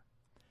billionaire.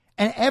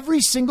 And every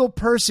single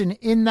person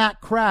in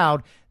that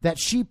crowd that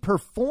she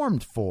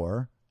performed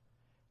for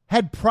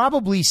had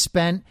probably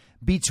spent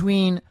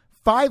between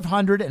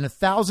 $500 and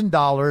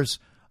 $1,000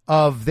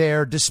 of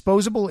their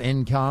disposable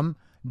income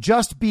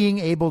just being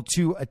able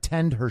to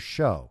attend her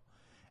show.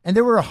 And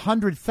there were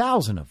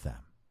 100,000 of them.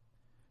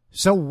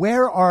 So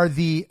where are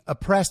the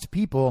oppressed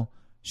people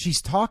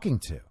she's talking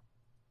to?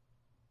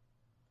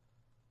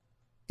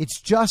 It's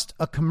just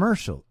a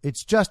commercial.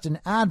 It's just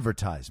an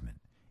advertisement.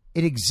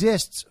 It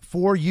exists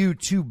for you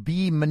to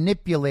be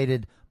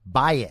manipulated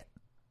by it.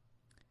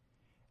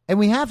 And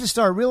we have to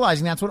start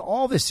realizing that's what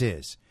all this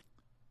is.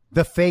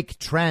 The fake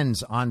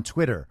trends on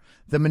Twitter,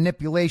 the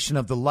manipulation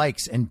of the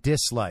likes and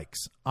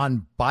dislikes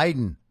on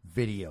Biden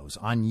videos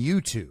on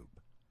YouTube,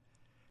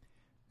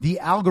 the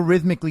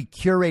algorithmically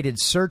curated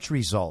search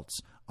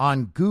results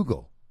on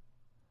Google.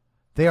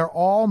 They are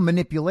all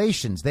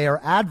manipulations. They are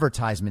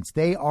advertisements.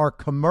 They are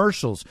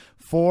commercials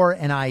for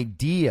an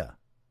idea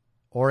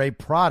or a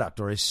product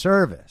or a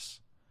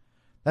service.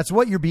 That's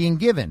what you're being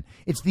given.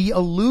 It's the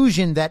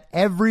illusion that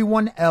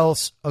everyone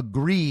else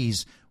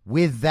agrees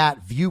with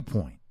that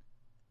viewpoint.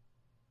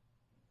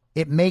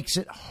 It makes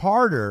it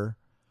harder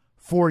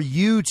for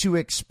you to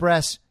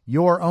express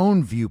your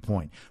own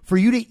viewpoint, for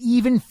you to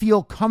even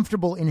feel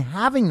comfortable in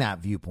having that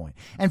viewpoint.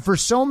 And for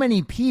so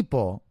many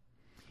people,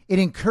 it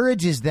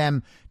encourages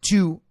them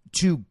to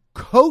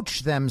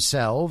coach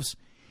themselves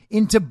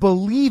into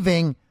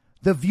believing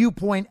the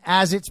viewpoint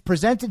as it's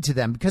presented to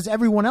them because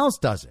everyone else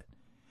does it.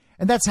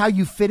 And that's how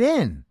you fit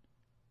in.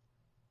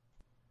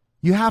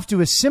 You have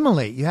to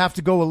assimilate. You have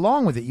to go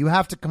along with it. You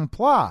have to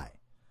comply.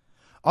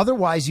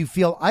 Otherwise, you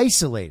feel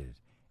isolated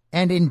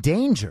and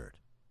endangered.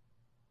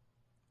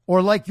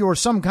 Or like you're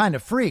some kind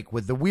of freak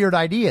with the weird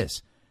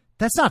ideas.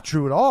 That's not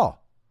true at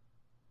all.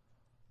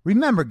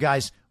 Remember,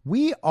 guys,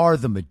 we are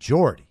the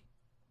majority.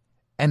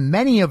 And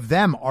many of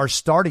them are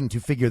starting to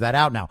figure that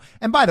out now.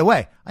 And by the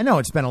way, I know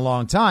it's been a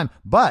long time,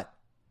 but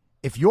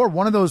if you're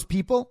one of those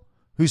people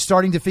who's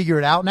starting to figure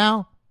it out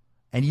now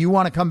and you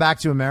want to come back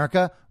to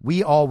America,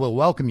 we all will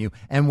welcome you.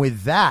 And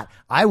with that,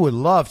 I would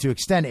love to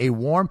extend a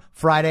warm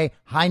Friday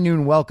high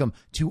noon welcome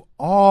to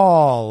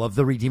all of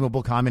the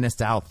redeemable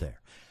communists out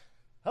there.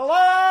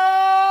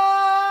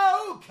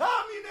 Hello,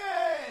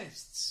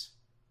 communists!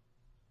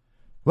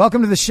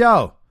 Welcome to the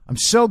show. I'm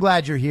so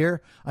glad you're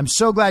here. I'm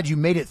so glad you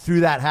made it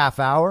through that half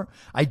hour.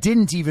 I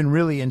didn't even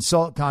really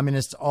insult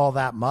communists all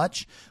that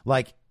much,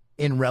 like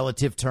in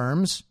relative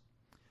terms.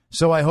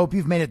 So I hope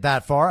you've made it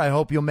that far. I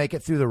hope you'll make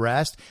it through the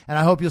rest. And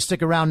I hope you'll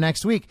stick around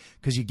next week,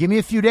 because you give me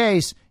a few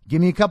days,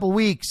 give me a couple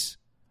weeks,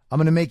 I'm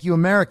going to make you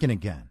American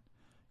again.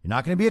 You're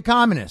not going to be a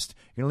communist.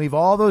 You're going to leave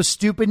all those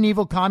stupid and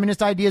evil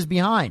communist ideas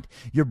behind.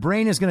 Your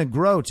brain is going to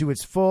grow to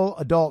its full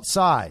adult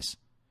size,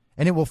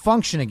 and it will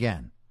function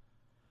again.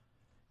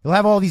 You'll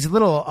have all these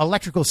little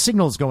electrical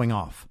signals going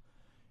off.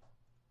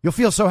 You'll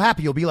feel so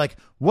happy. You'll be like,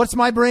 what's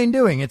my brain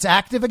doing? It's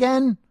active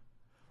again?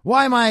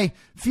 Why am I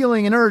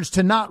feeling an urge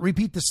to not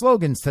repeat the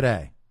slogans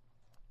today?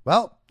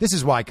 Well, this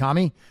is why,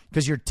 commie,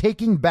 because you're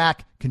taking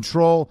back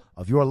control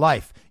of your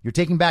life. You're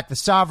taking back the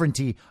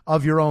sovereignty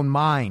of your own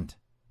mind.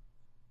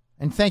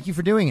 And thank you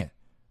for doing it,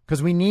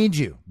 because we need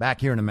you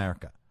back here in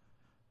America.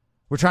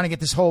 We're trying to get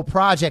this whole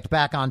project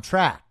back on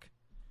track.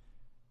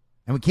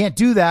 And we can't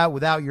do that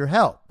without your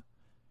help.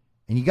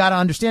 And you got to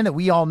understand that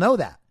we all know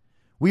that.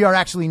 We are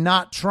actually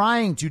not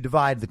trying to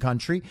divide the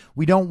country.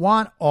 We don't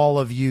want all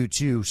of you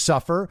to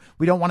suffer.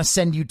 We don't want to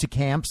send you to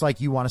camps like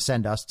you want to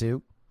send us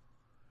to.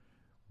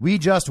 We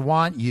just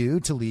want you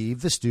to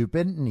leave the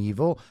stupid and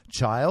evil,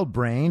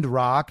 child-brained,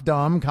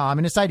 rock-dumb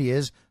communist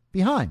ideas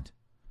behind.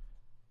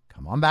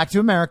 Come on back to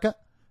America.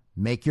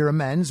 Make your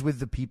amends with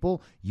the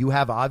people you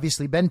have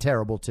obviously been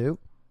terrible to.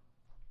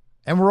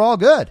 And we're all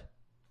good.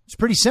 It's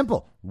pretty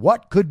simple.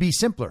 What could be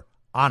simpler,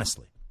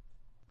 honestly?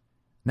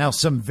 Now,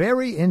 some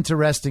very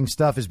interesting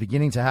stuff is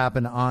beginning to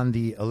happen on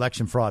the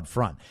election fraud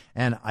front.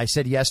 And I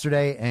said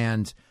yesterday,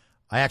 and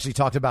I actually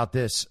talked about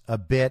this a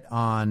bit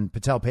on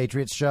Patel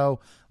Patriot's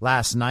show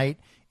last night.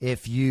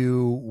 If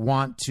you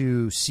want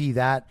to see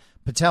that,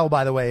 Patel,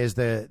 by the way, is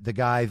the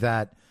guy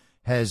that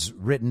has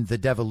written the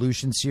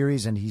Devolution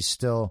series, and he's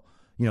still,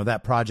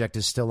 that project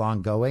is still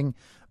ongoing.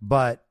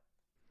 But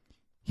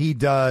he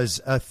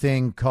does a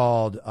thing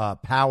called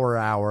Power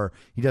Hour.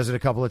 He does it a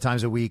couple of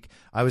times a week.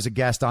 I was a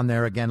guest on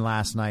there again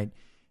last night.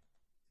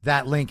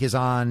 That link is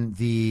on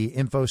the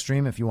info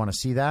stream if you want to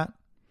see that.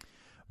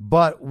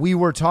 But we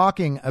were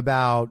talking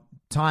about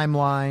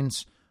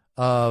timelines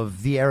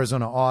of the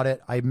Arizona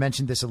audit. I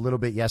mentioned this a little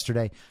bit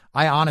yesterday.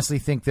 I honestly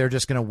think they're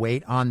just going to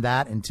wait on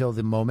that until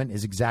the moment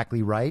is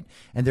exactly right,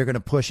 and they're going to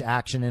push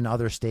action in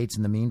other states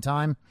in the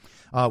meantime.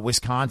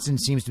 Wisconsin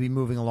seems to be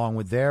moving along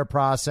with their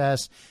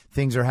process.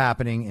 Things are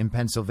happening in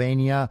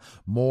Pennsylvania.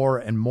 More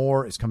and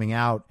more is coming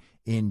out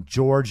in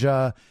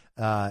Georgia.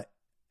 As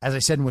I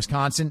said, in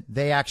Wisconsin,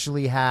 they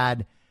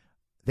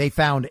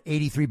found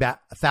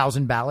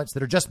 83,000 ballots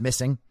that are just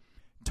missing,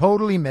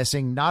 totally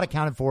missing, not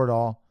accounted for at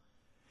all.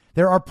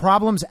 There are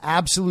problems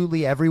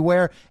absolutely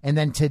everywhere. And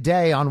then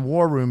today on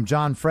War Room,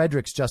 John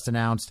Fredericks just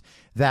announced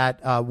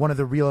that one of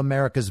the Real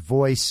America's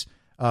Voice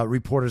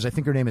reporters, I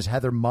think her name is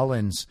Heather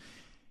Mullins,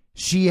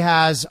 she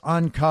has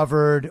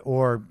uncovered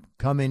or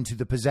come into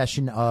the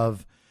possession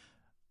of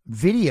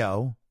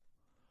video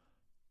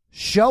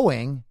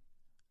showing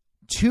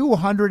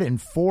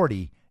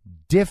 240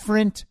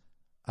 different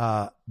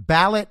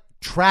ballot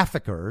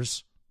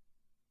traffickers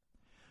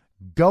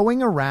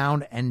going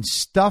around and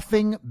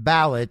stuffing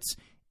ballots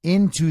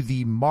into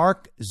the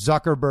Mark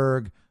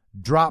Zuckerberg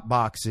drop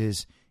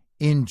boxes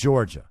in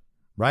Georgia,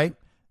 right?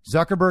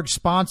 Zuckerberg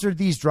sponsored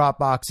these drop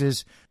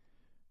boxes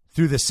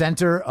through the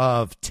Center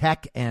of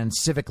Tech and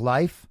Civic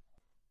Life,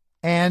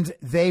 and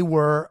they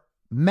were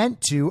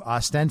meant to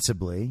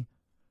ostensibly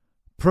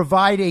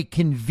provide a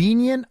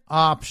convenient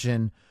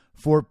option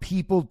for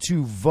people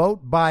to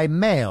vote by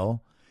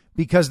mail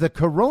because the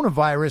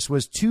coronavirus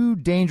was too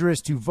dangerous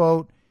to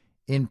vote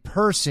in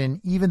person,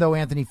 even though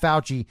Anthony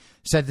Fauci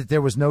said that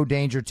there was no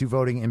danger to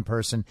voting in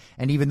person.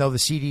 And even though the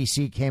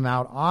CDC came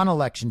out on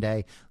Election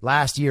Day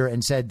last year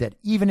and said that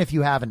even if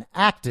you have an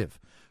active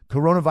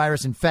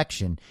coronavirus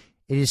infection,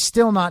 it is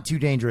still not too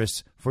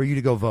dangerous for you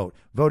to go vote.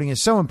 Voting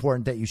is so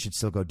important that you should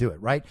still go do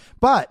it, right?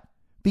 But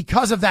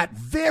because of that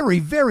very,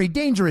 very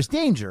dangerous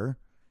danger,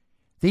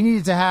 they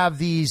needed to have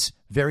these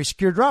very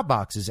secure drop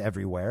boxes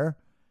everywhere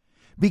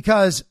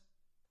because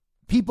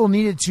people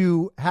needed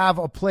to have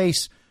a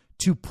place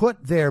to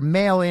put their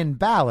mail-in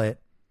ballot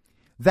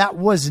that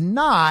was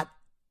not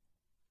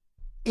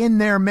in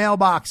their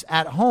mailbox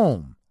at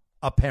home,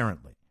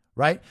 apparently,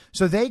 right?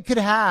 So they could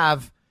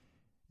have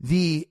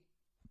the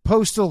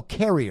postal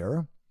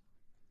carrier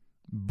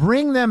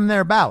bring them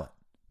their ballot.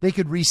 They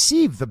could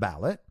receive the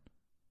ballot,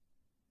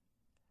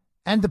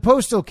 and the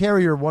postal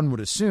carrier, one would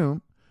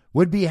assume,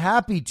 would be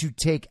happy to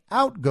take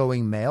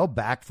outgoing mail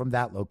back from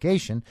that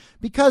location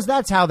because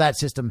that's how that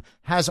system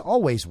has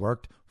always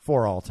worked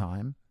for all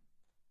time.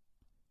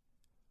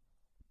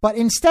 But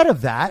instead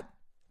of that,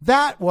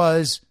 that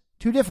was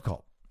too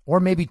difficult or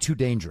maybe too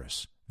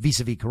dangerous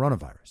vis-a-vis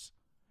coronavirus.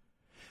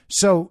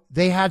 So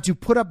they had to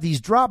put up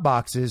these drop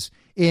boxes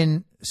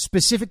in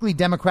specifically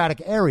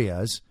Democratic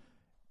areas,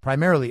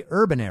 primarily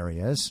urban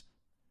areas.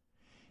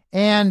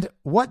 And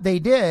what they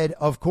did,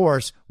 of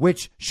course,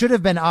 which should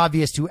have been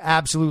obvious to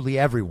absolutely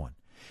everyone,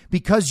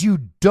 because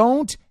you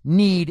don't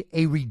need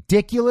a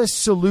ridiculous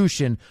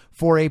solution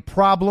for a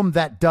problem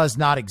that does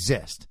not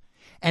exist.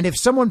 And if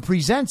someone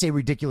presents a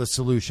ridiculous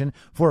solution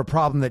for a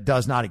problem that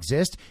does not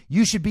exist,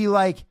 you should be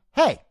like,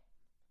 hey,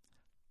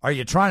 are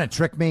you trying to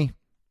trick me?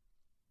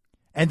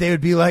 And they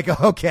would be like,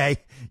 okay,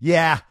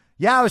 yeah,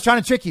 I was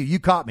trying to trick you. You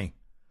caught me.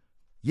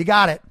 You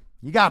got it.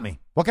 You got me.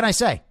 What can I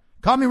say?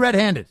 Caught me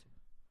red-handed.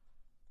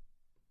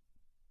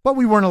 But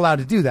we weren't allowed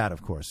to do that,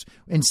 of course.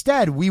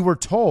 Instead, we were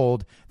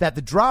told that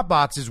the drop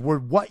boxes were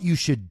what you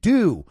should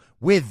do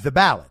with the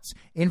ballots.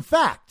 In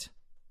fact,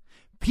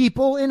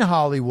 people in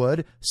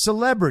Hollywood,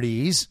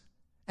 celebrities,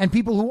 and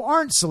people who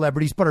aren't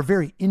celebrities but are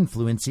very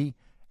influency,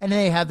 and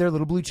they have their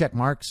little blue check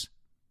marks,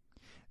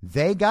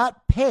 they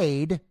got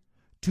paid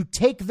to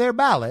take their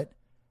ballot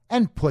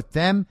and put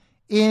them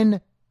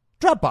in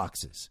drop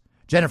boxes.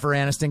 Jennifer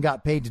Aniston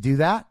got paid to do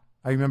that.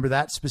 I remember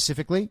that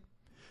specifically.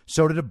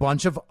 So did a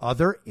bunch of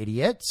other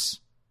idiots.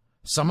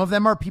 Some of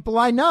them are people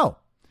I know.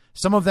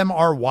 Some of them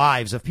are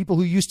wives of people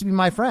who used to be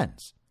my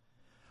friends.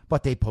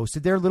 But they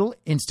posted their little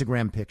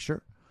Instagram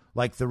picture,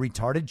 like the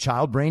retarded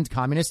child-brained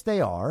communists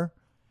they are.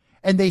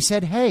 And they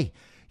said, hey,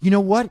 you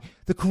know what?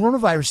 The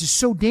coronavirus is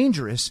so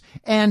dangerous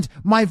and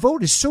my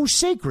vote is so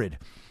sacred.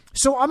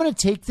 So I'm going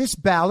to take this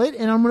ballot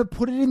and I'm going to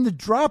put it in the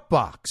drop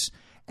box.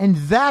 And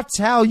that's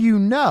how you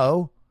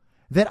know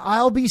that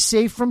I'll be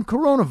safe from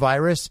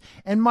coronavirus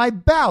and my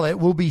ballot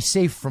will be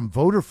safe from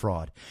voter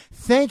fraud.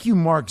 Thank you,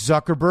 Mark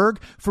Zuckerberg,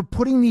 for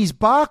putting these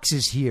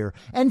boxes here.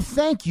 And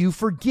thank you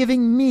for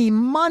giving me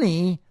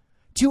money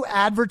to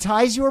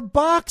advertise your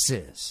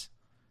boxes.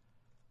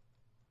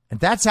 And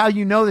that's how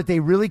you know that they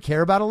really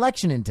care about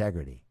election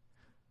integrity.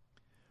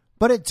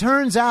 But it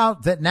turns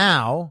out that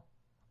now,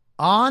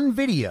 on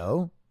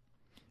video,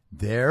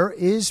 there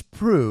is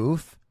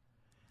proof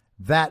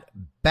that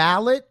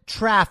ballot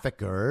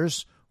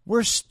traffickers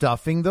were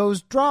stuffing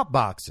those drop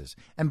boxes.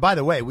 And by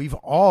the way, we've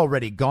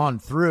already gone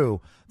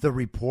through the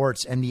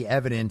reports and the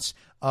evidence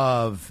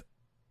of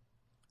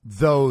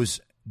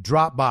those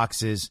drop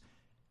boxes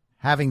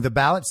having the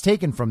ballots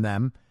taken from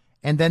them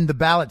and then the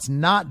ballots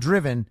not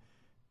driven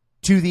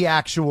to the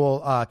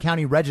actual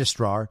county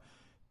registrar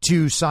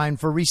to sign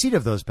for receipt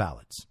of those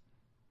ballots.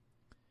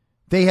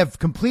 They have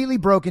completely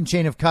broken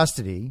chain of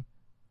custody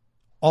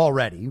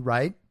already,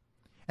 right?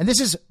 And this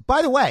is,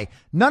 by the way,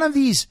 none of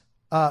these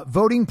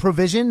voting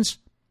provisions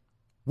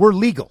were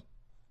legal.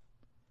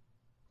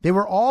 They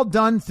were all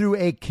done through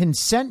a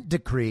consent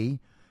decree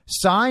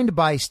signed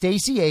by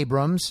Stacey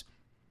Abrams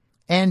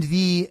and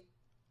the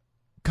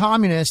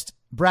communist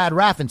Brad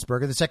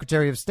Raffensperger, the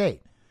Secretary of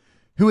State,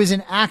 who is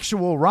an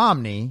actual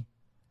Romney,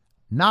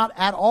 not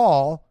at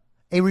all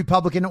a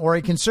Republican or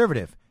a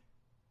conservative.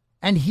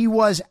 And he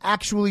was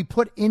actually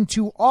put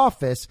into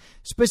office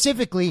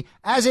specifically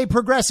as a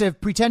progressive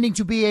pretending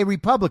to be a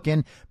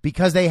Republican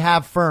because they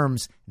have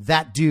firms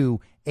that do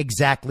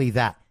exactly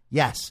that.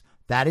 Yes,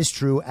 that is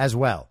true as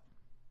well.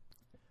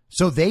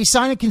 So they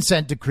sign a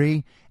consent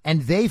decree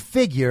and they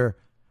figure,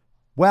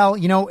 well,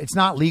 you know, it's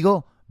not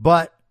legal,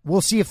 but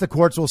we'll see if the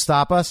courts will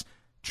stop us.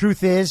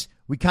 Truth is,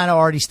 we kind of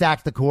already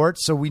stacked the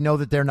courts, so we know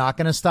that they're not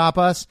going to stop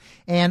us.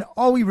 And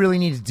all we really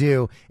need to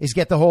do is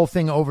get the whole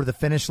thing over the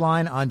finish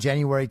line on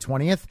January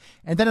 20th,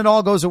 and then it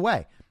all goes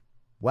away.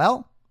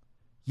 Well,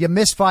 you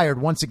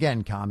misfired once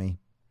again, commie.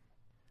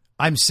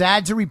 I'm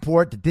sad to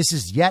report that this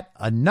is yet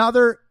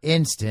another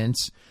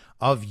instance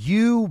of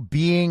you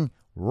being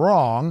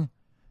wrong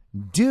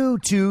due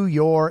to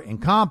your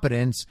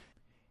incompetence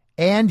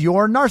and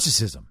your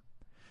narcissism.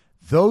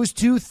 Those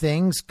two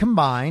things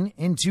combine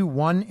into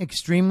one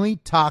extremely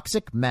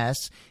toxic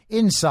mess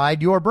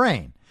inside your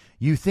brain.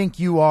 You think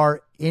you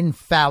are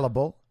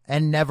infallible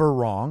and never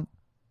wrong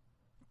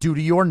due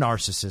to your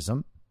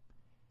narcissism.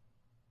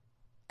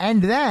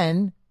 And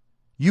then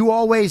you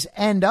always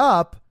end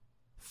up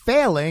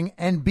failing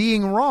and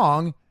being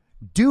wrong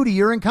due to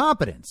your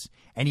incompetence.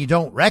 And you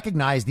don't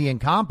recognize the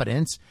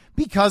incompetence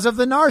because of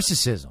the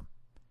narcissism.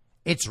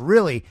 It's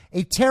really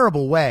a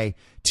terrible way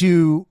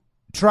to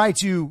try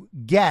to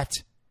get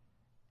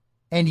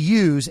and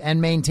use and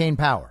maintain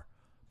power.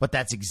 But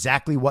that's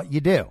exactly what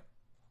you do.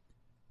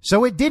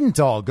 So it didn't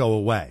all go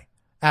away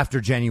after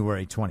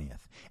January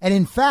 20th. And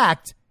in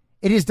fact,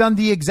 it has done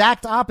the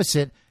exact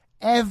opposite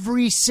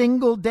every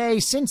single day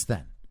since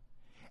then.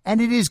 And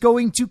it is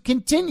going to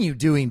continue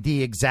doing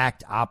the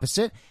exact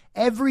opposite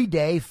every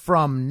day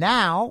from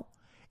now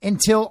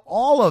until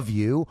all of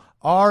you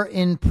are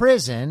in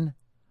prison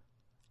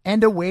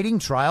and awaiting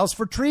trials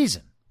for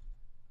treason.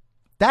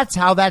 That's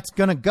how that's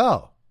going to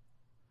go.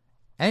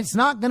 And it's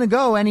not going to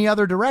go any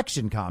other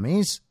direction,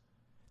 commies.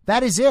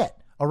 That is it.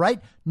 All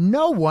right.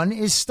 No one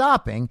is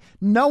stopping.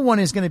 No one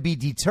is going to be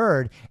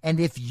deterred. And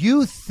if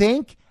you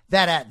think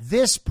that at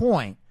this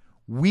point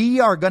we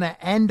are going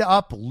to end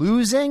up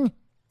losing,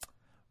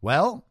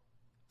 well,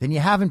 then you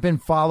haven't been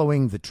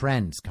following the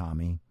trends,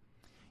 commie.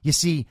 You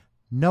see,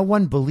 no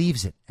one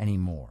believes it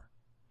anymore.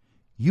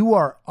 You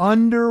are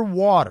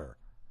underwater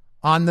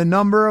on the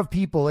number of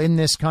people in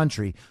this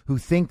country who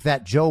think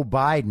that Joe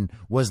Biden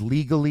was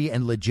legally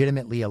and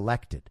legitimately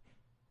elected.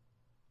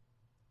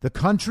 The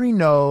country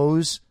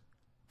knows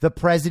the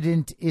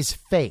president is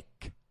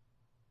fake.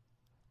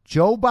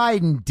 Joe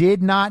Biden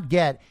did not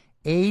get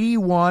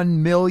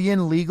 81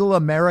 million legal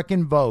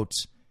American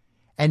votes,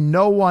 and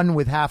no one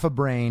with half a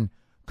brain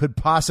could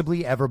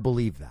possibly ever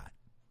believe that.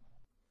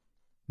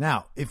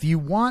 Now, if you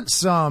want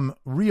some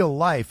real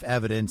life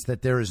evidence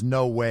that there is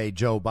no way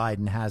Joe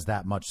Biden has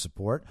that much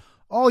support,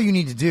 all you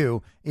need to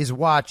do is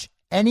watch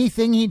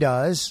anything he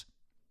does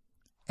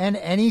and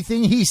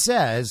anything he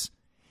says,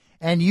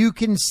 and you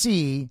can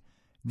see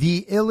the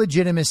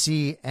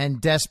illegitimacy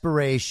and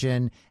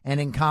desperation and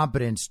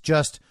incompetence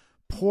just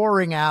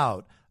pouring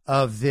out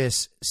of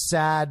this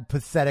sad,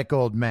 pathetic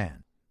old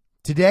man.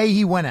 Today,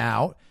 he went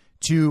out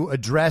to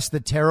address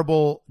the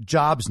terrible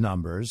jobs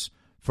numbers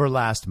for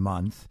last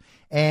month,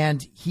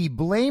 and he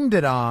blamed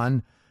it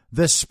on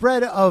the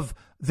spread of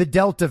the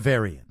Delta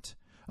variant.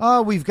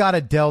 Oh, we've got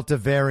a Delta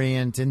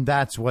variant, and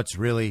that's what's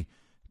really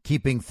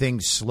keeping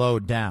things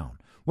slowed down.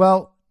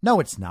 Well, no,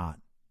 it's not.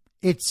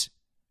 It's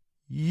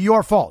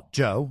your fault,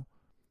 Joe.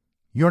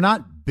 You're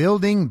not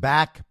building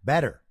back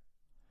better.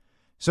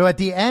 So at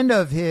the end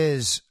of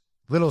his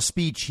little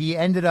speech, he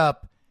ended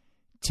up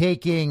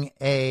taking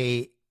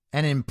an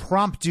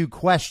impromptu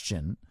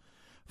question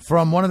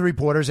from one of the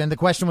reporters. And the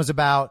question was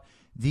about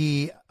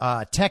the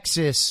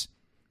Texas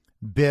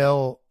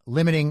bill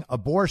limiting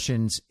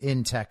abortions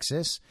in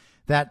Texas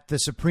that the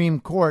Supreme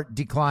Court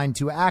declined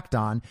to act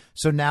on.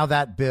 So now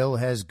that bill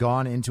has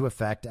gone into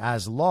effect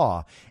as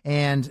law.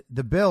 And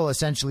the bill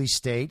essentially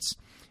states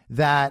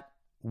that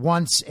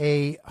once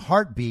a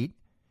heartbeat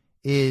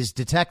is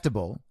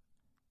detectable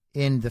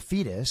in the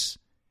fetus,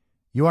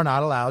 you are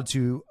not allowed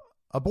to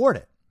abort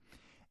it.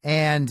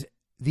 And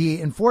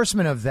the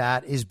enforcement of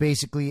that is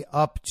basically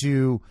up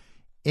to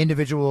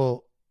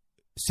individual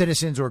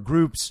citizens or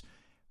groups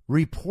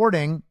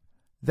reporting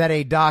that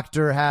a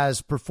doctor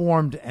has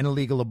performed an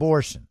illegal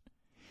abortion.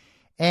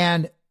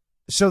 And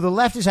so the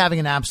left is having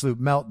an absolute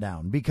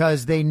meltdown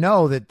because they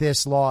know that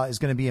this law is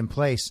going to be in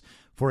place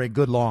for a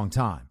good long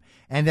time,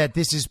 and that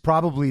this is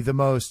probably the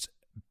most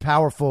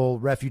powerful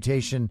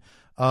refutation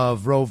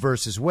of Roe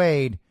versus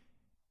Wade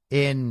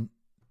in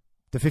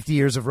the 50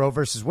 years of Roe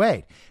versus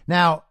Wade.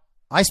 Now,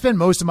 I spend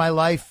most of my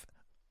life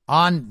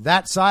on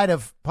that side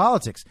of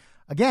politics.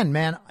 Again,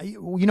 man,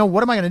 you know,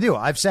 what am I going to do?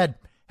 I've said,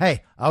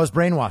 hey, I was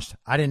brainwashed.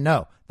 I didn't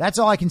know. That's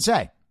all I can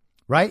say,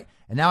 right?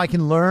 And now I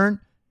can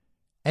learn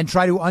and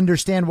try to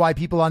understand why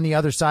people on the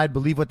other side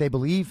believe what they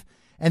believe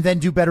and then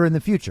do better in the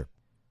future.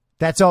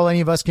 That's all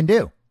any of us can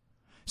do.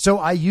 So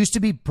I used to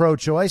be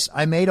pro-choice.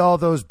 I made all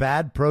those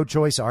bad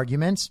pro-choice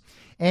arguments.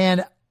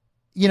 And,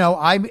 you know,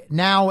 I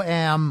now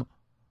am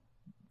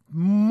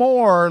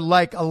more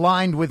like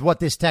aligned with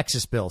what this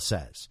Texas bill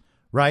says,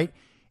 right?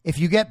 If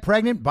you get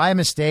pregnant by a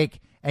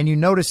mistake and you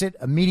notice it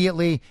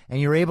immediately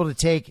and you're able to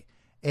take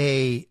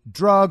a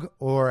drug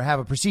or have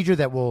a procedure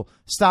that will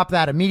stop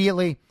that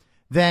immediately,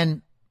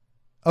 then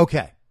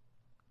okay.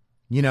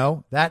 You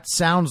know, that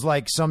sounds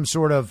like some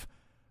sort of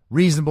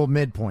reasonable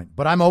midpoint,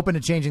 but I'm open to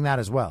changing that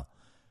as well.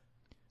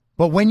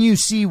 But when you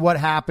see what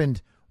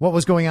happened, what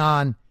was going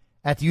on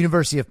at the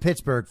University of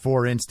Pittsburgh,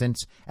 for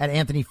instance, at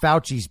Anthony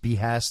Fauci's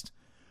behest,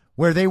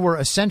 where they were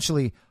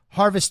essentially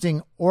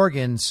harvesting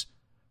organs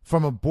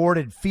from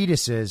aborted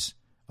fetuses,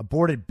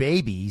 aborted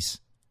babies,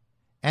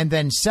 and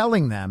then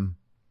selling them,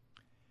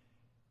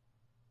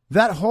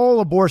 that whole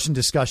abortion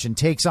discussion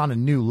takes on a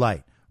new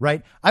light,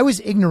 right? I was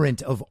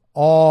ignorant of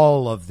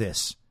all of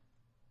this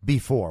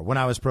before when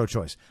I was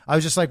pro-choice. I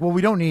was just like, well,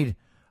 we don't need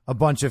a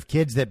bunch of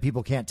kids that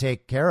people can't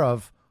take care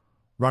of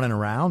running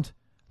around.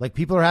 Like,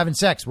 people are having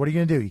sex. What are you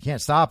going to do? You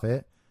can't stop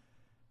it.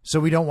 So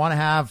we don't want to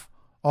have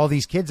all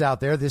these kids out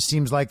there. This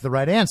seems like the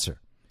right answer.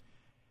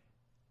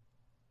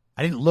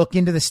 I didn't look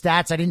into the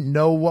stats. I didn't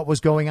know what was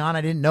going on.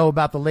 I didn't know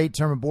about the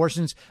late-term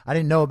abortions. I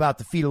didn't know about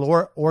the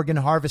fetal organ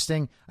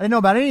harvesting. I didn't know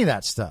about any of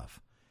that stuff.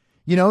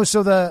 You know,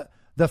 so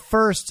the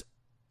first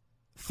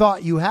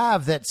thought you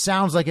have that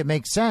sounds like it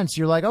makes sense,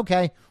 you're like,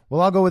 okay,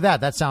 well, I'll go with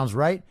that. That sounds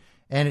right.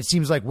 And it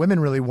seems like women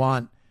really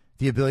want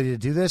the ability to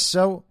do this.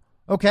 So,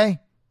 okay,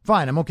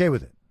 fine. I'm okay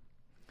with it.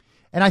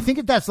 And I think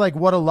that that's like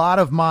what a lot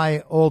of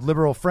my old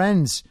liberal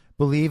friends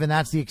believe, and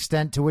that's the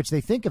extent to which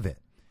they think of it.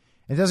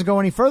 It doesn't go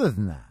any further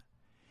than that.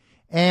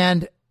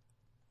 And,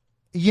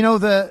 you know,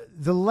 the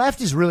left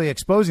is really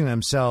exposing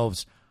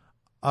themselves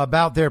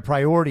about their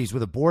priorities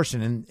with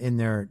abortion in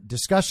their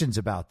discussions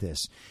about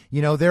this.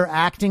 You know, they're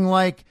acting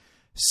like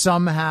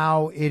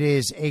somehow it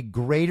is a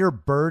greater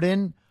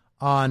burden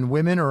on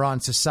women or on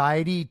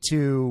society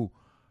to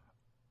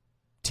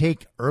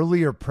take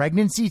earlier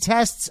pregnancy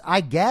tests,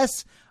 I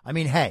guess. I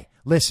mean, hey,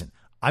 listen,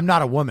 I'm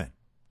not a woman.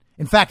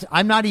 In fact,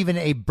 I'm not even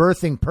a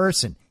birthing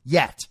person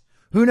yet.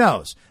 Who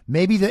knows?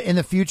 Maybe in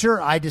the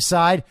future, I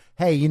decide,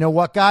 hey, you know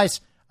what,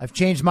 guys? I've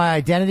changed my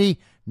identity.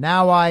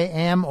 Now I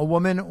am a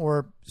woman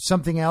or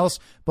something else.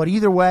 But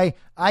either way,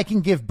 I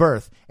can give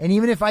birth. And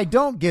even if I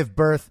don't give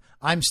birth,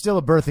 I'm still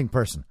a birthing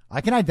person.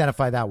 I can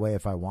identify that way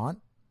if I want.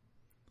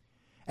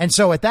 And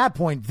so at that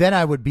point, then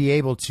I would be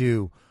able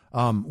to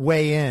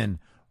weigh in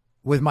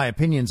with my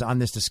opinions on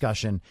this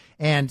discussion.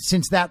 And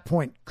since that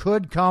point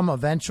could come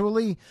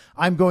eventually,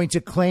 I'm going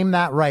to claim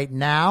that right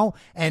now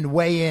and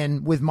weigh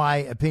in with my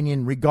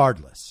opinion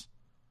regardless.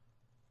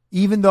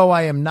 Even though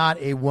I am not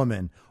a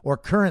woman or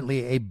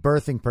currently a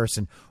birthing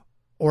person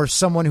or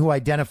someone who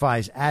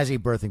identifies as a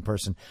birthing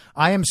person,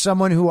 I am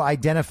someone who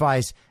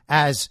identifies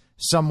as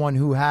someone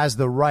who has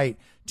the right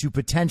to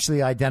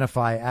potentially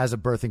identify as a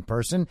birthing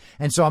person.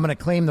 And so I'm going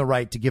to claim the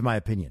right to give my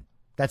opinion.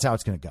 That's how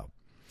it's going to go.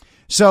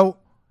 So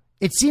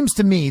it seems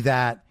to me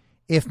that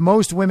if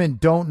most women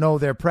don't know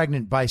they're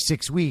pregnant by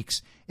 6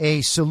 weeks,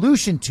 a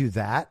solution to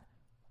that,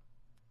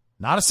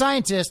 not a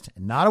scientist,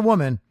 not a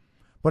woman,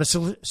 but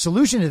a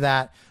solution to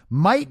that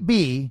might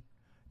be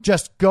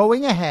just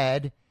going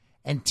ahead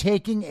and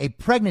taking a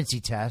pregnancy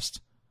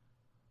test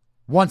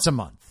once a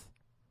month.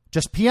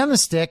 Just pee on the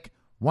stick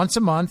once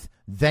a month.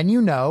 Then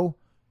you know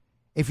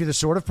if you're the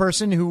sort of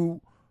person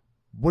who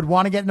would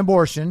want to get an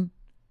abortion,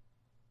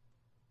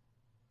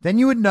 then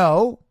you would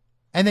know.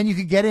 And then you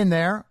could get in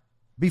there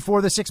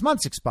before the 6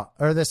 months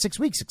or the 6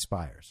 weeks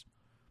expires.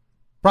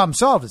 Problem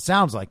solved, it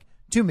sounds like,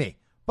 to me.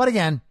 But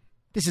again,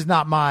 this is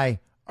not my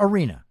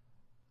arena.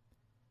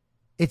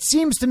 It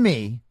seems to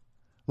me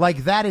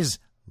like that is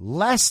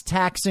less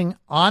taxing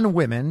on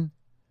women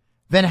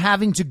than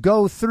having to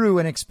go through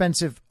an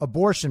expensive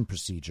abortion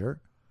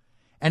procedure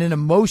and an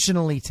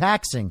emotionally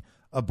taxing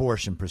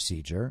abortion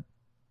procedure.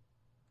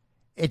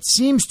 It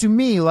seems to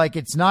me like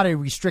it's not a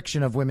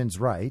restriction of women's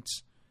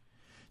rights.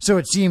 So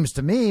it seems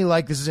to me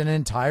like this is an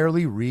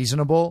entirely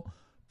reasonable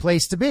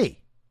place to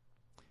be.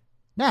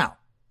 Now,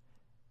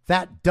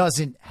 that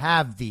doesn't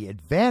have the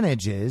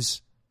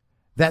advantages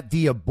that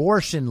the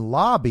abortion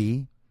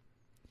lobby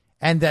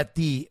and that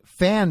the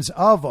fans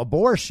of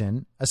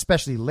abortion,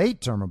 especially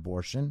late-term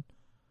abortion,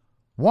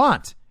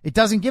 want. It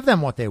doesn't give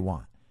them what they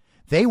want.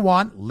 They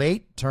want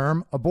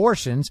late-term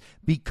abortions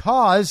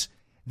because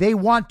they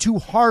want to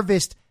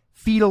harvest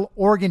fetal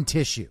organ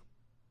tissue.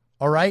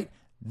 All right?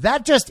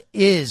 That just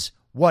is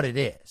what it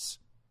is.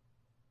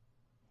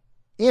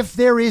 If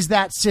there is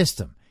that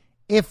system,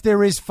 if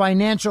there is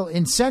financial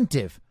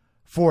incentive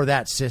for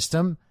that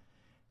system,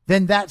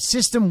 then that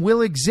system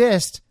will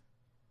exist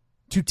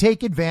to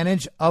take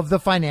advantage of the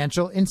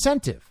financial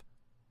incentive.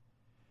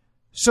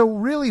 So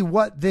really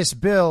what this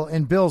bill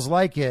and bills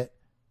like it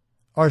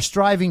are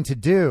striving to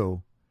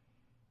do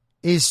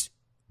is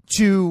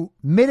to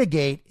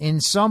mitigate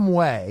in some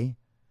way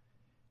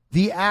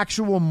the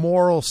actual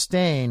moral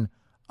stain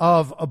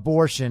of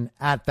abortion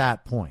at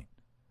that point.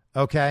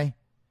 Okay?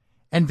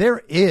 And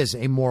there is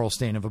a moral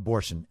stain of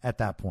abortion at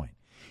that point.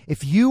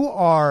 If you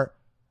are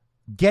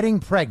getting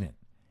pregnant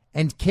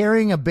and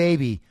carrying a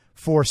baby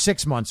for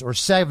 6 months or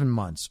 7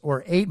 months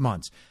or 8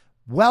 months,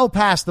 well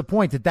past the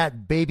point that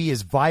that baby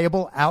is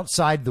viable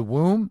outside the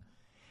womb,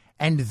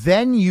 and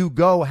then you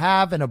go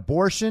have an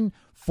abortion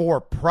for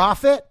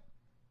profit,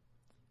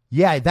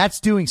 yeah,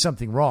 that's doing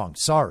something wrong.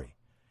 Sorry.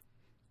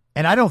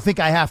 And I don't think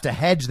I have to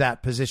hedge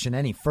that position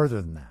any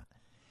further than that.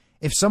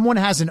 If someone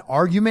has an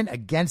argument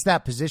against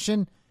that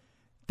position,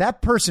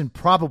 that person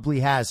probably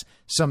has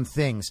some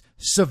things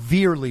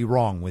severely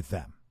wrong with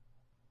them.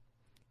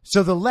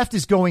 So the left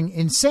is going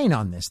insane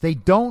on this. They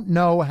don't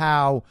know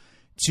how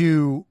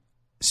to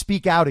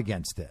speak out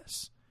against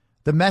this.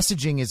 The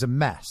messaging is a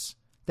mess.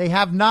 They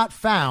have not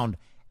found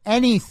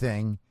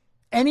anything,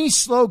 any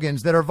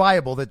slogans that are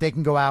viable that they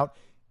can go out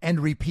and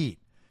repeat.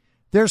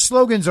 Their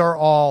slogans are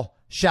all,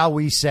 shall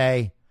we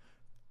say,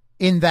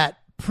 in that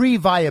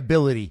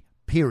pre-viability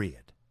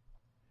period.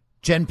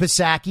 Jen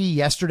Psaki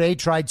yesterday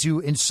tried to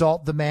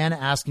insult the man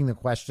asking the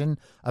question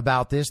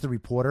about this, the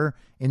reporter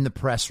in the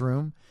press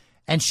room.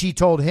 And she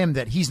told him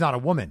that he's not a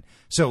woman,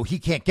 so he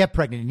can't get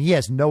pregnant and he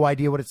has no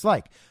idea what it's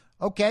like.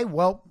 Okay,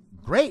 well,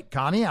 great,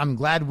 Connie. I'm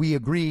glad we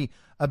agree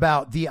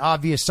about the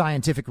obvious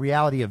scientific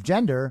reality of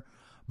gender,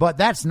 but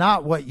that's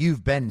not what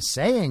you've been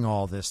saying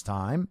all this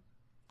time.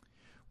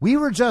 We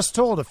were just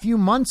told a few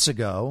months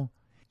ago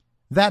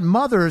that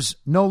mothers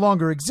no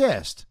longer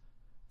exist.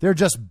 They're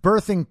just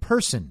birthing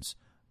persons,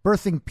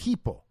 birthing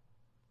people.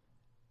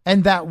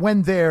 And that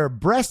when they're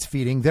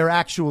breastfeeding, they're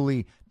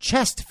actually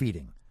chest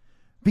feeding.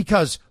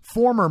 Because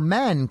former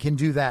men can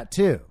do that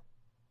too,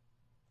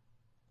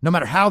 no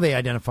matter how they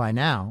identify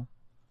now.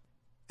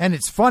 And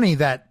it's funny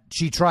that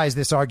she tries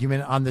this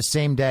argument on the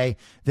same day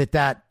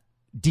that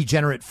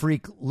degenerate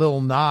freak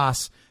Lil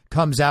Nas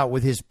comes out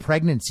with his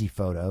pregnancy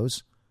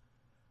photos.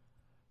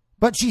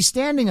 But she's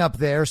standing up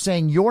there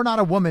saying, you're not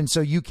a woman, so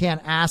you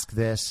can't ask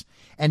this.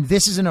 And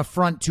this is an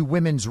affront to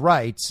women's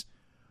rights,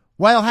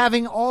 while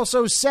having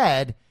also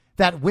said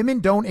that women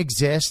don't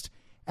exist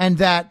and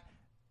that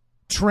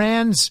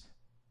trans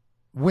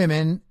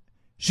women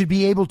should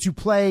be able to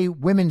play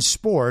women's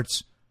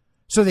sports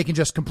so they can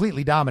just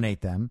completely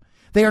dominate them.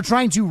 They are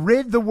trying to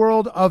rid the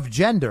world of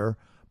gender,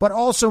 but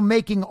also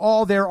making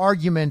all their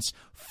arguments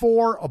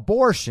for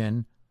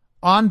abortion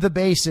on the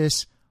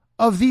basis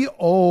of the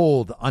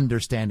old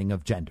understanding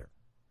of gender.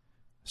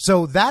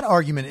 So that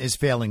argument is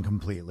failing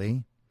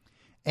completely.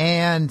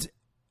 And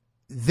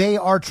they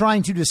are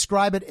trying to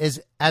describe it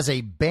as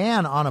a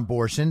ban on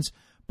abortions,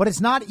 but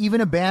it's not even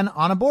a ban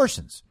on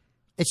abortions.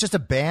 It's just a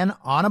ban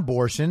on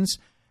abortions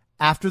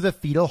after the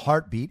fetal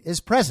heartbeat is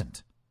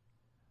present.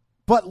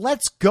 But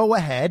let's go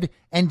ahead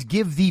and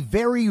give the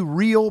very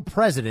real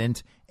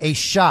president a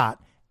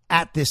shot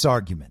at this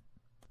argument.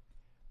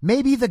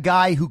 Maybe the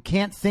guy who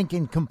can't think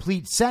in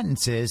complete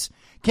sentences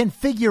can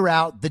figure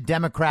out the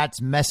Democrats'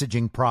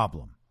 messaging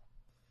problem.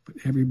 But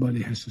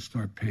everybody has to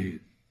start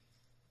paying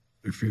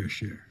their fair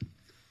share.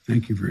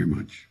 Thank you very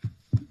much.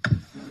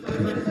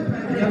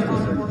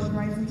 Abortion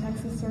rights in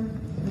Texas, sir?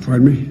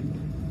 Pardon me?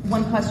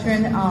 One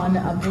question on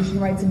abortion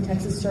rights in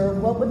Texas, sir.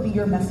 What would be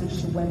your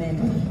message to women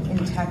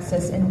in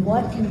Texas, and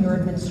what can your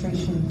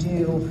administration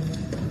do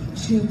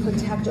to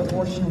protect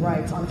abortion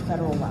rights on a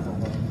federal level?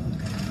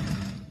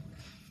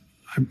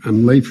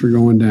 I'm late for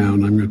going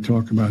down. I'm going to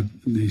talk about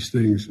these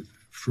things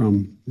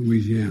from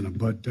Louisiana,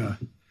 but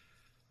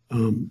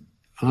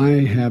I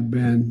have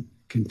been,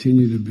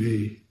 continue to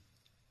be,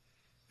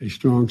 a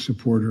strong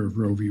supporter of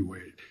Roe v.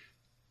 Wade.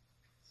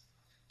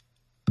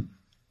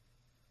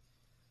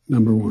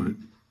 Number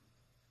one.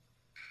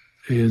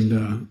 And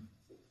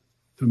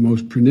the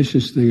most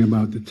pernicious thing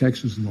about the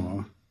Texas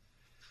law,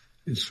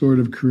 it sort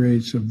of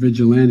creates a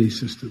vigilante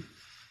system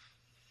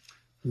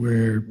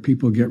where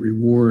people get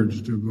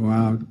rewards to go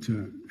out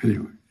to,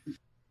 anyway.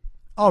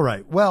 All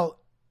right. Well,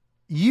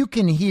 you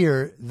can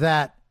hear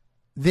that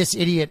this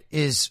idiot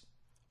is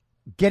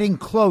getting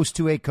close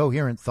to a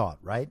coherent thought,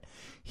 right?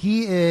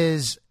 He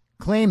is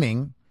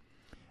claiming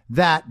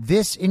that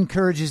this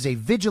encourages a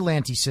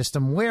vigilante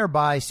system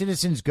whereby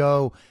citizens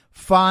go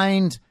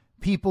find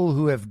people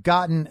who have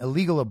gotten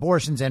illegal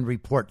abortions and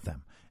report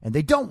them. And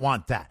they don't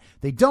want that.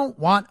 They don't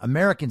want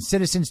American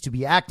citizens to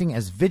be acting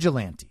as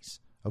vigilantes.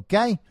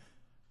 Okay?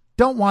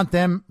 Don't want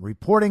them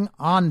reporting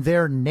on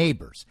their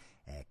neighbors,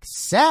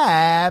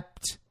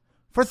 except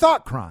for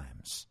thought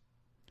crimes.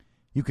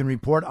 You can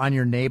report on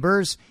your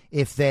neighbors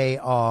if they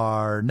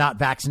are not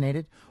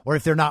vaccinated, or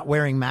if they're not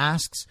wearing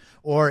masks,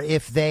 or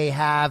if they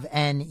have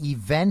an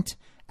event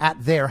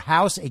at their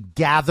house, a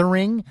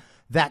gathering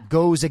that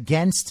goes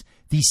against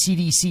the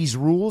CDC's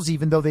rules,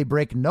 even though they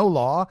break no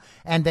law,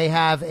 and they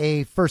have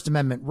a First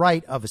Amendment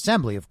right of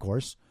assembly, of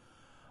course.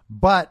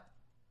 But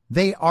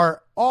they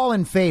are all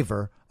in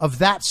favor of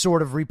that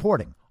sort of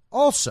reporting.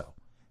 Also,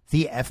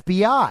 the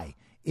FBI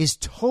is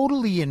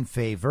totally in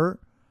favor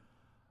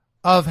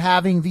of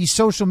having the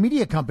social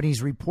media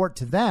companies report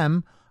to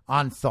them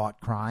on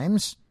thought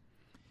crimes.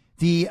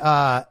 The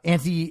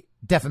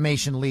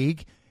Anti-Defamation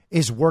League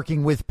is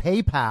working with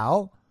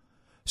PayPal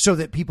so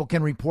that people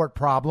can report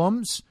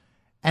problems,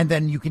 and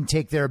then you can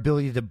take their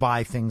ability to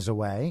buy things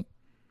away.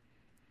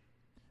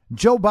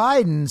 Joe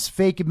Biden's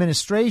fake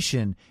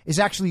administration is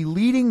actually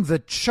leading the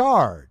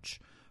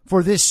charge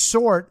for this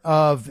sort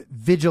of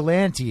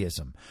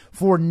vigilantism,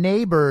 for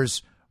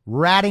neighbors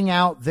ratting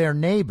out their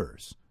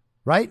neighbors,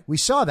 right? We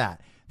saw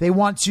that. They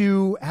want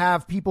to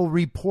have people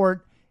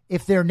report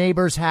if their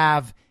neighbors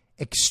have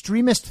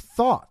extremist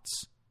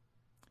thoughts.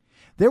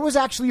 There was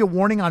actually a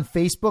warning on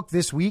Facebook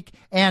this week,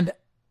 and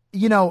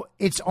you know,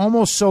 it's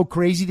almost so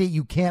crazy that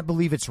you can't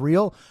believe it's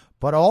real,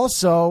 but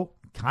also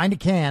kind of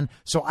can.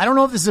 So I don't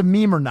know if this is a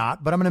meme or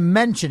not, but I'm going to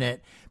mention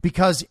it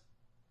because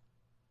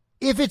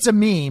if it's a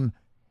meme,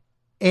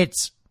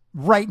 it's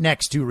right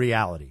next to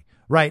reality,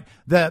 right?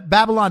 The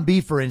Babylon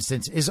Bee, for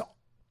instance, is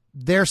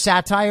their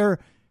satire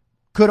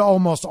could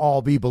almost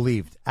all be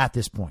believed at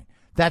this point.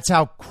 That's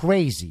how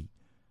crazy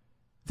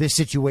this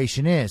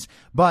situation is.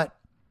 But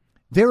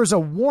there is a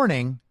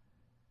warning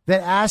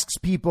that asks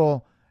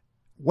people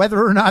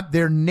whether or not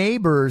their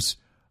neighbors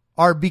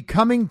are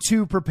becoming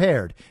too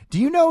prepared. Do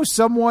you know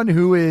someone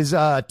who is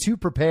too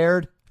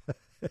prepared?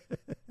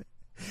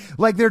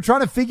 Like they're trying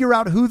to figure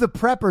out who the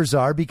preppers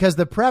are because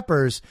the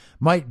preppers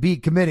might be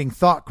committing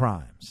thought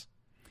crimes.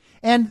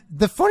 And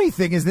the funny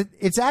thing is that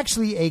it's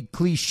actually a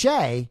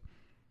cliche,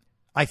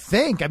 I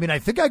think. I mean, I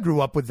think I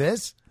grew up with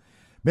this.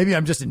 Maybe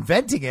I'm just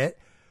inventing it.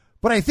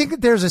 But I think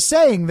that there's a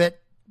saying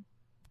that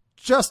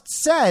just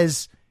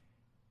says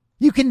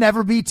you can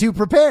never be too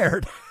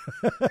prepared.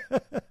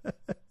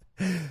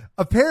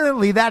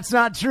 Apparently, that's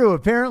not true.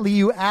 Apparently,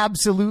 you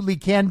absolutely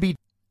can be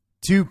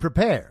too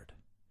prepared.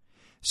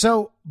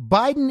 So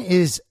Biden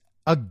is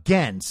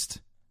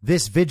against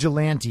this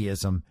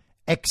vigilantism,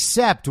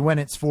 except when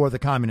it's for the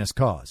communist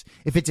cause.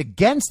 If it's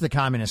against the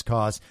communist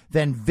cause,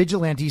 then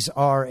vigilantes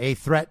are a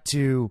threat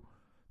to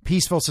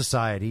peaceful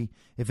society.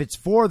 If it's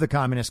for the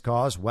communist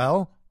cause,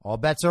 well, all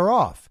bets are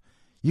off.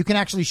 You can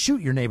actually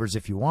shoot your neighbors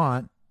if you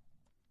want.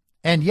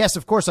 And yes,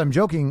 of course, I'm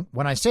joking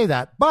when I say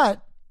that,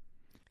 but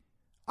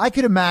I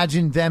could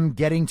imagine them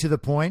getting to the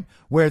point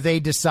where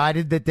they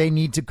decided that they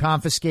need to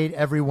confiscate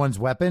everyone's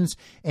weapons.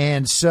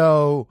 And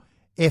so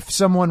if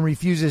someone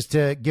refuses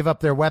to give up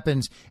their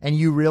weapons and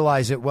you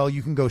realize it, well,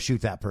 you can go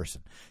shoot that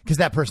person because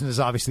that person is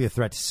obviously a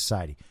threat to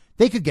society.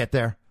 They could get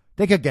there.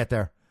 They could get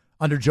there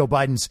under Joe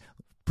Biden's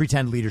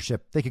pretend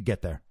leadership. They could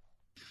get there.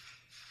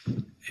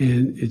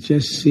 And it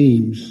just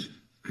seems,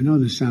 I know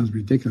this sounds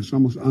ridiculous,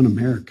 almost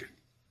un-American,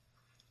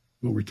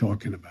 what we're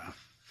talking about.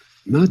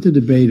 Not the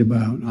debate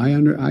about,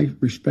 I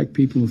respect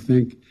people who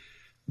think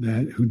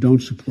that, who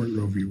don't support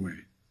Roe v.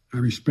 Wade. I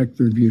respect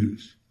their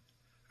views.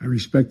 I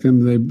respect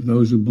them,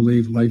 those who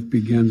believe life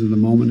begins at the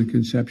moment of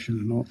conception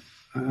and all.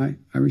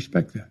 I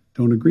respect that.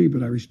 Don't agree,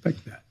 but I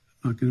respect that.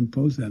 I'm not going to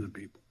impose that on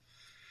people.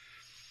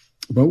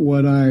 But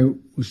what I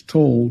was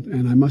told,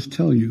 and I must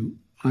tell you,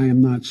 I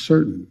am not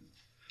certain.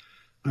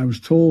 I was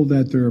told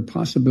that there are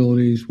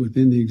possibilities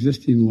within the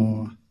existing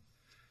law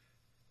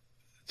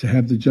to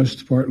have the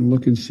Justice Department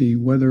look and see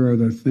whether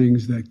there are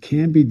things that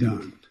can be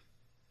done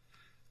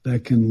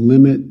that can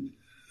limit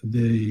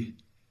the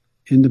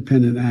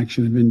independent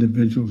action of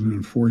individuals in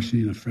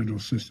enforcing a federal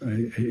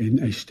system,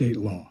 a state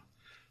law.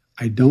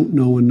 I don't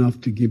know enough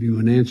to give you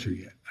an answer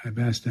yet. I've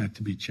asked that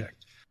to be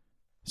checked.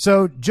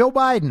 So Joe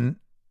Biden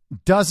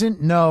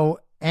doesn't know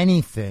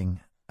anything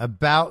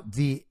about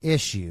the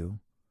issue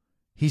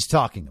he's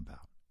talking about.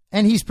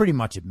 And he's pretty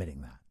much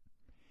admitting that.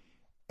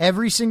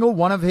 Every single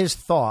one of his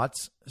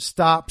thoughts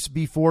stops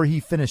before he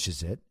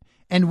finishes it.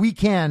 And we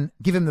can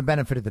give him the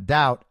benefit of the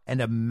doubt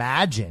and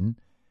imagine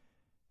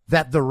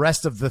that the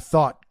rest of the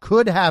thought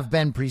could have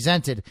been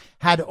presented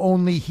had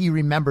only he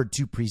remembered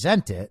to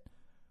present it.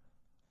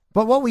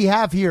 But what we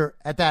have here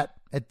at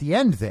the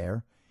end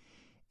there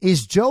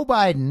is Joe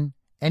Biden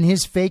and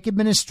his fake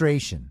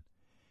administration,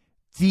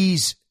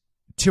 these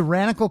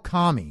tyrannical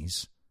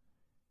commies.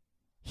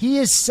 He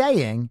is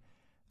saying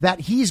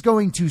that he's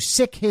going to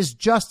sick his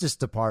Justice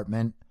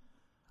Department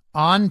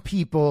on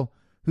people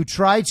who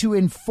try to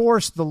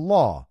enforce the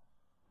law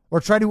or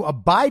try to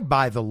abide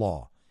by the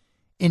law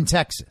in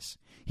Texas.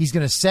 He's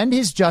going to send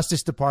his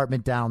Justice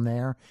Department down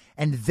there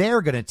and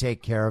they're going to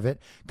take care of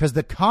it because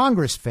the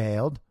Congress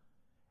failed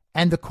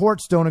and the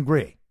courts don't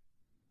agree.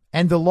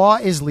 And the law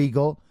is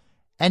legal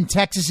and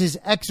Texas is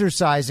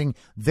exercising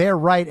their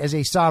right as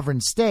a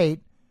sovereign state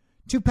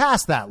to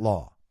pass that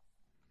law.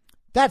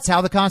 That's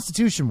how the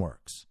Constitution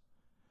works.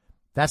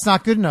 That's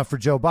not good enough for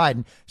Joe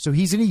Biden, so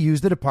he's going to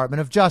use the Department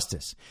of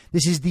Justice.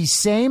 This is the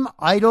same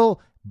idle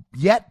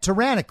yet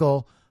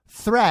tyrannical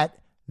threat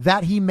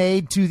that he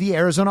made to the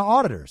Arizona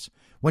auditors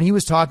when he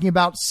was talking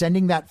about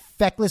sending that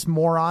feckless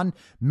moron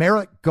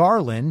Merrick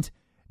Garland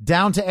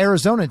down to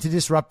Arizona to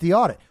disrupt the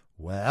audit.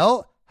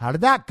 Well, how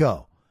did that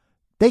go?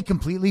 They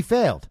completely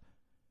failed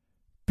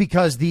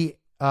because the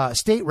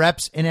state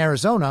reps in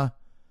Arizona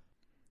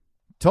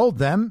told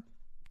them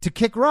to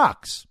kick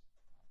rocks.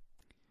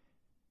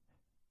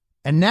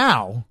 And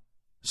now,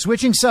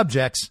 switching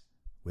subjects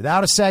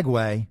without a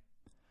segue,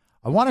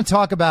 I want to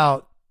talk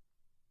about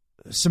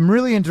some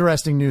really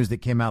interesting news that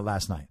came out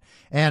last night.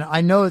 And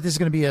I know that this is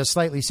going to be a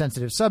slightly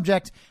sensitive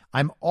subject.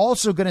 I'm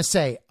also going to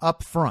say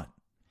up front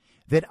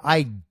that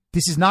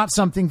this is not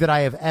something that I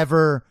have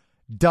ever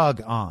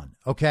dug on.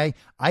 Okay.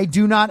 I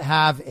do not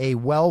have a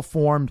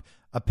well-formed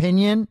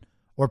opinion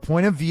or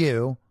point of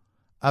view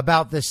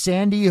about the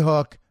Sandy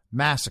Hook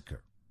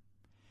massacre.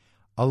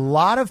 A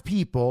lot of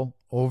people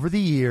over the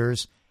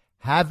years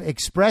have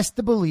expressed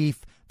the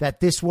belief that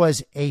this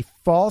was a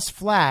false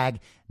flag,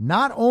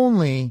 not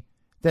only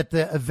that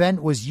the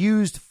event was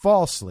used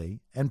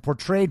falsely and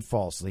portrayed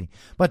falsely,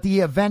 but the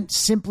event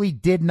simply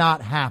did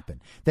not happen,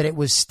 that it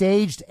was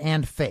staged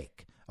and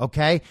fake.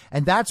 Okay.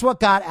 And that's what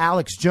got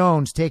Alex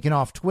Jones taken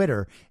off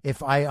Twitter,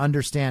 if I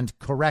understand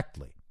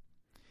correctly.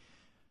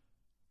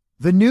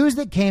 The news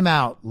that came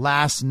out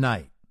last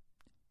night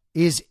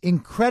is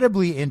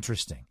incredibly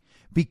interesting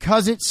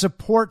because it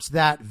supports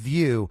that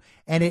view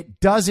and it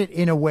does it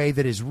in a way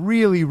that is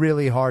really,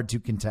 really hard to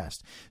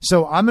contest.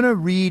 So I'm going to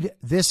read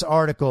this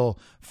article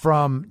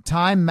from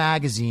Time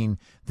Magazine.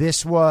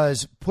 This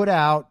was put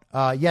out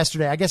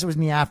yesterday. I guess it was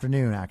in the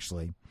afternoon,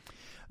 actually.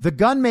 The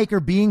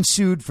gunmaker being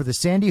sued for the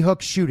Sandy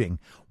Hook shooting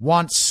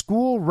wants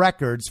school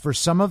records for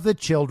some of the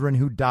children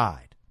who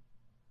died.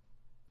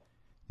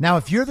 Now,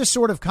 if you're the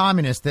sort of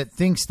communist that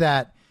thinks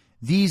that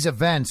these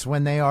events,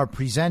 when they are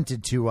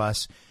presented to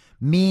us,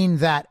 mean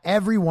that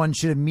everyone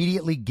should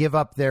immediately give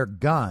up their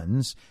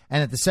guns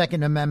and that the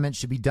Second Amendment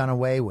should be done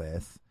away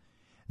with,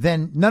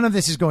 then none of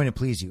this is going to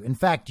please you. In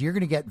fact, you're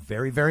going to get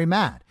very, very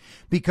mad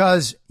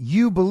because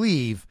you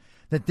believe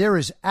that there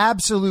is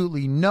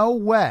absolutely no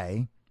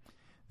way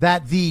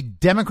that the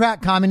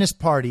Democrat Communist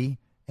Party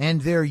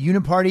and their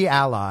uniparty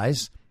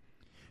allies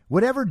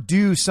would ever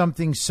do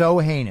something so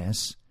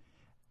heinous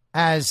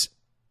as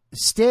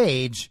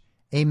stage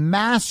a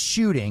mass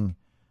shooting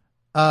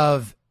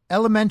of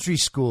elementary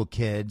school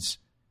kids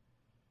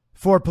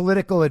for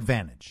political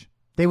advantage.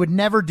 They would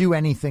never do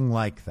anything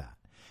like that.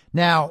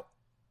 Now,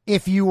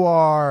 if you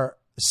are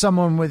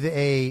someone with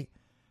a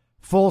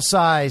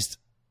full-sized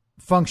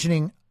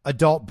functioning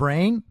adult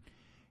brain,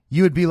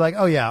 you would be like,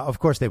 oh, yeah, of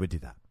course they would do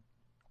that.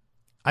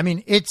 I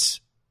mean,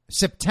 it's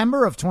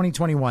September of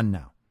 2021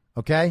 now,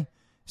 okay?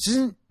 This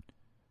isn't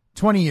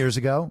 20 years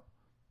ago.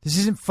 This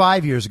isn't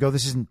 5 years ago.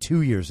 This isn't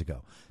 2 years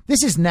ago.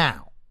 This is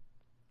now.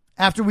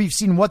 After we've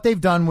seen what they've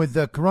done with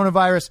the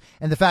coronavirus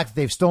and the fact that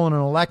they've stolen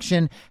an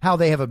election, how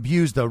they have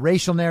abused the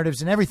racial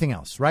narratives and everything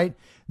else, right?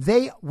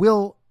 They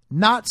will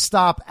not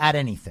stop at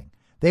anything.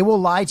 They will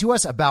lie to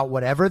us about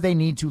whatever they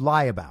need to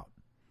lie about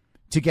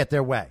to get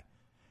their way.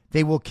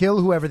 They will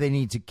kill whoever they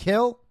need to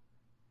kill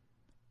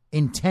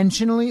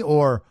intentionally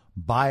or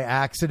by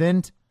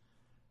accident.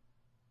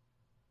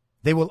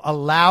 They will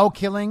allow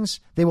killings.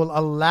 They will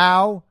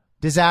allow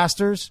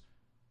disasters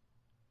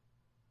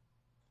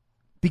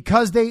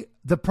because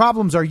the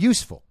problems are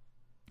useful.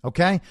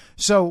 Okay.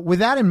 So with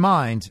that in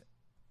mind,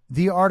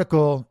 the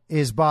article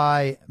is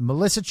by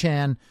Melissa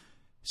Chan,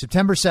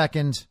 September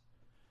 2nd.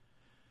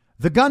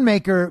 The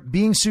gunmaker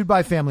being sued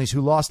by families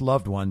who lost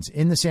loved ones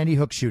in the Sandy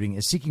Hook shooting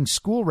is seeking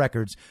school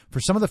records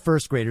for some of the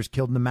first graders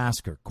killed in the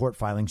massacre, court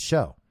filings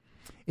show.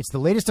 It's the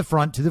latest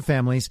affront to the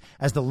families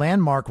as the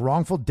landmark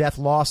wrongful death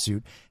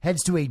lawsuit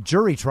heads to a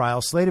jury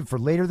trial slated for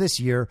later this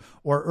year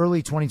or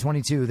early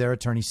 2022, their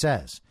attorney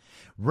says.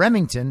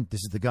 Remington,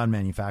 this is the gun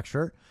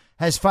manufacturer,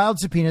 has filed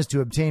subpoenas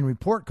to obtain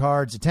report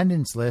cards,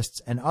 attendance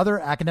lists, and other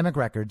academic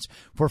records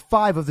for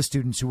 5 of the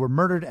students who were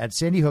murdered at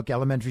Sandy Hook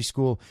Elementary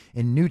School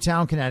in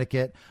Newtown,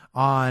 Connecticut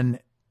on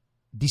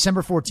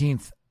December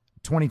 14th,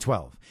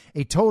 2012.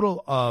 A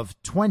total of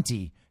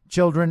 20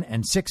 children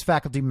and 6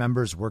 faculty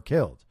members were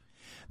killed.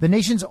 The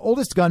nation's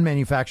oldest gun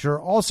manufacturer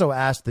also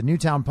asked the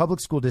Newtown Public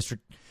School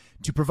District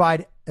to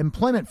provide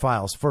employment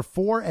files for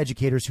 4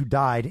 educators who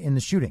died in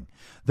the shooting.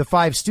 The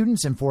 5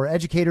 students and 4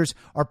 educators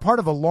are part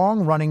of a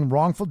long-running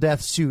wrongful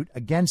death suit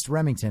against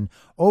Remington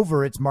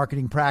over its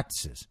marketing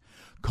practices,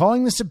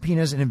 calling the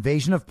subpoenas an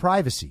invasion of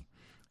privacy.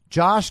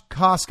 Josh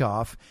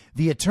Koskoff,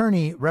 the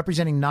attorney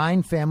representing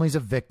 9 families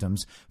of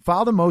victims,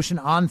 filed a motion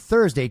on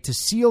Thursday to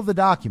seal the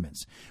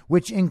documents,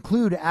 which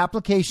include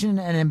application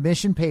and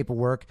admission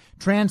paperwork,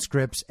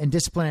 transcripts, and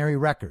disciplinary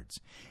records.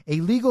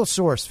 A legal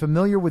source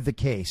familiar with the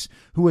case,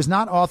 who was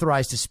not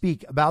authorized to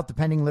speak about the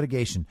pending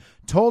litigation,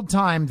 told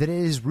Time that it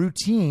is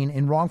routine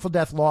in wrongful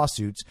death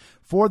lawsuits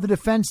for the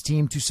defense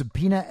team to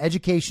subpoena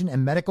education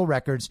and medical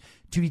records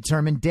to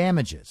determine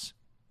damages.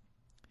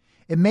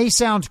 It may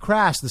sound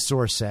crass, the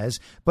source says,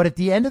 but at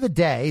the end of the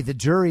day, the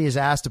jury is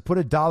asked to put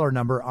a dollar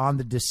number on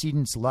the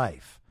decedent's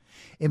life.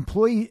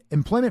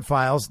 Employment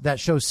files that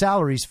show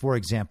salaries, for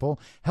example,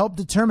 help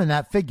determine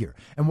that figure.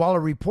 And while a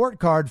report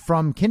card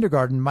from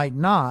kindergarten might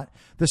not,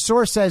 the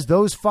source says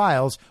those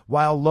files,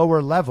 while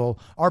lower level,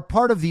 are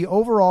part of the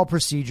overall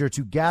procedure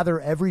to gather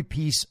every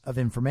piece of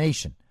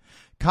information.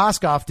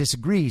 Koskoff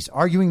disagrees,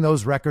 arguing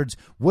those records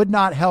would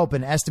not help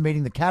in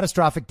estimating the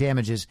catastrophic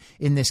damages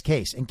in this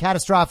case. And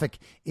catastrophic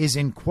is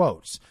in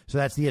quotes. So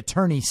that's the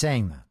attorney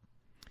saying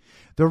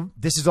that.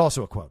 This is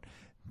also a quote.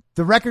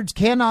 The records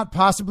cannot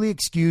possibly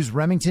excuse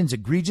Remington's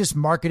egregious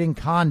marketing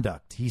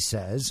conduct, he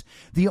says.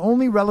 The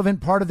only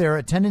relevant part of their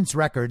attendance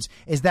records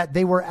is that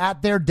they were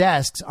at their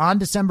desks on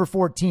December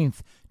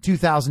 14th,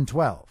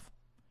 2012.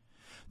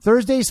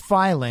 Thursday's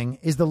filing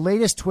is the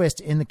latest twist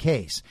in the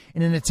case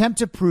in an attempt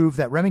to prove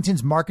that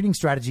Remington's marketing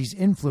strategies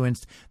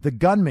influenced the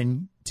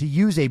gunman to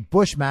use a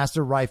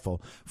Bushmaster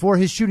rifle for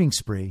his shooting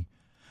spree.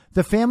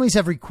 The families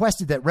have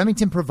requested that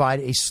Remington provide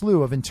a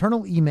slew of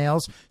internal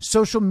emails,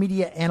 social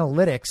media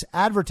analytics,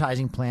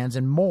 advertising plans,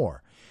 and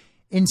more.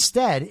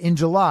 Instead, in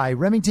July,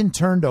 Remington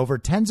turned over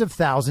tens of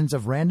thousands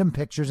of random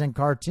pictures and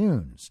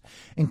cartoons,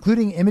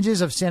 including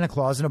images of Santa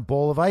Claus in a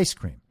bowl of ice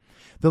cream.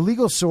 The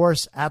legal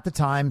source at the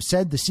time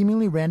said the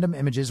seemingly random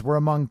images were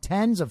among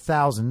tens of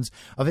thousands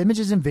of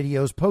images and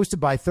videos posted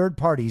by third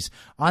parties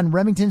on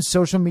Remington's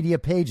social media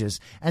pages,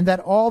 and that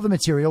all the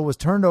material was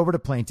turned over to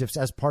plaintiffs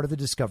as part of the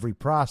discovery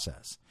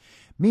process.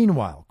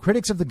 Meanwhile,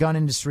 critics of the gun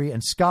industry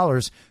and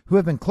scholars who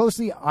have been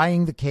closely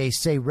eyeing the case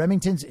say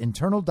Remington's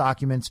internal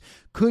documents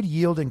could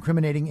yield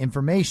incriminating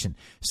information,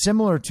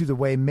 similar to the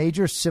way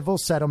major civil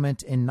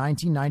settlement in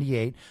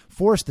 1998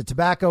 forced the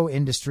tobacco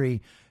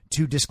industry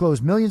to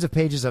disclose millions of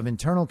pages of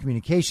internal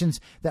communications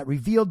that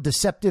revealed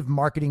deceptive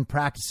marketing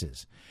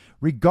practices.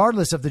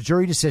 Regardless of the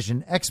jury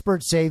decision,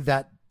 experts say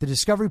that the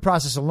discovery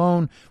process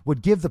alone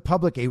would give the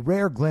public a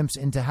rare glimpse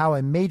into how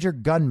a major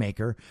gun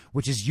maker,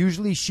 which is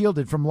usually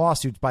shielded from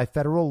lawsuits by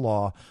federal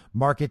law,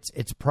 markets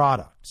its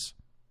products.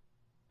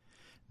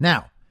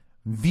 Now,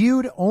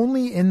 viewed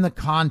only in the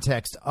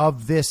context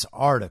of this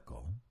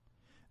article,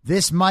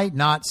 this might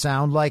not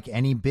sound like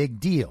any big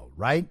deal,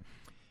 right?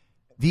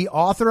 The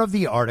author of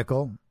the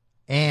article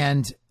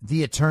and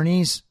the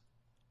attorneys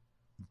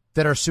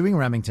that are suing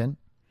Remington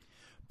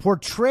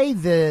portray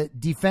the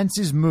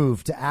defense's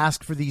move to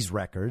ask for these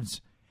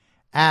records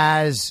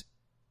as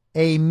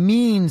a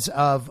means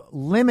of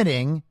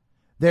limiting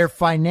their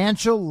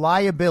financial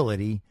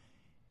liability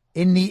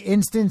in the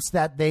instance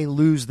that they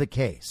lose the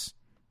case,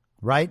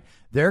 right?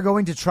 They're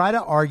going to try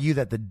to argue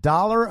that the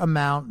dollar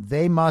amount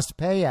they must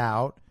pay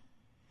out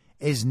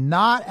is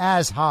not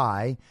as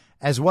high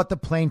as what the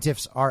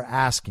plaintiffs are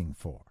asking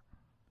for.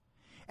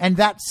 And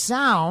that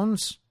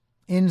sounds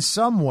in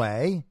some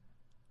way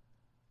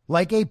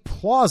like a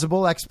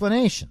plausible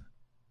explanation.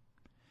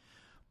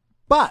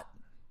 But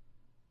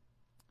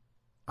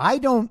I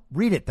don't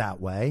read it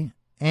that way,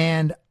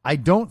 and I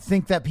don't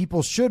think that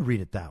people should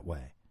read it that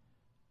way.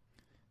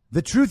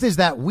 The truth is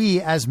that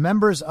we, as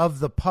members of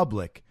the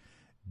public,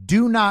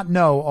 do not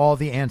know all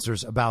the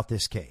answers about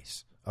this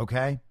case,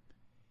 okay?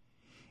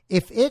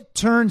 If it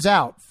turns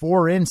out,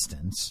 for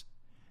instance,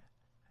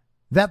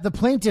 that the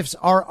plaintiffs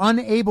are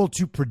unable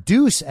to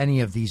produce any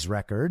of these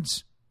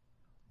records,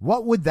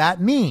 what would that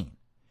mean?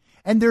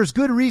 And there's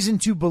good reason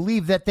to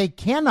believe that they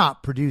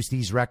cannot produce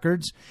these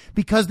records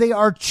because they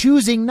are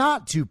choosing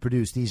not to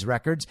produce these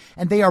records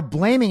and they are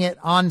blaming it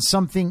on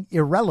something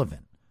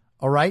irrelevant.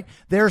 All right.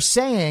 They're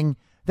saying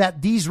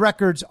that these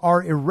records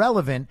are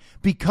irrelevant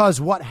because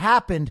what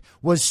happened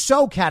was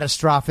so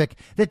catastrophic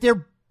that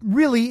there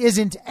really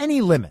isn't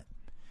any limit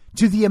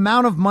to the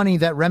amount of money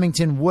that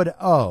Remington would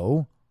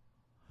owe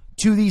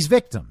to these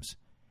victims.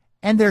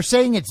 And they're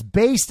saying it's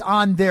based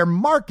on their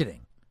marketing.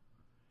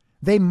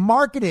 They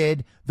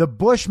marketed the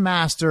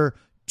Bushmaster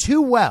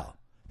too well.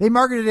 They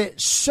marketed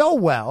it so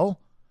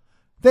well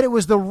that it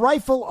was the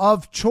rifle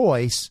of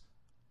choice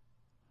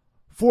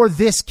for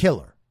this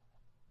killer.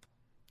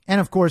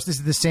 And of course, this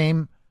is the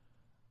same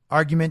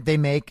argument they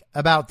make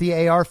about the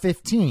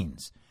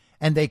AR-15s.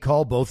 And they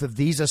call both of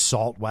these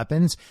assault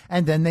weapons.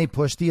 And then they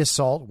push the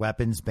assault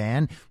weapons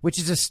ban, which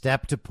is a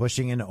step to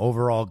pushing an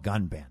overall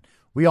gun ban.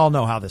 We all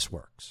know how this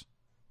works.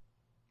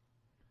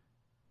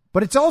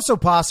 But it's also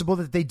possible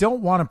that they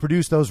don't want to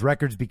produce those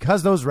records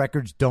because those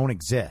records don't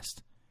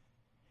exist.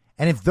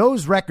 And if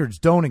those records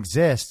don't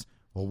exist,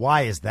 well,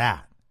 why is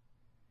that?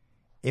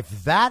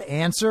 If that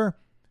answer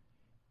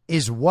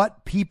is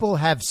what people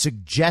have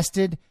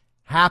suggested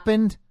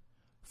happened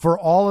for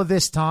all of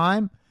this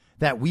time,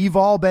 that we've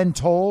all been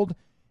told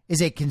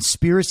is a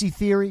conspiracy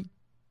theory,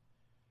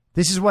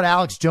 this is what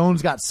Alex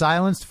Jones got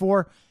silenced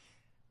for.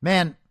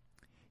 Man,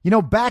 you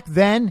know, back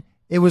then,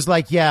 it was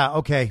like, yeah,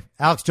 okay,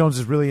 Alex Jones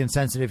is really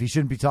insensitive. He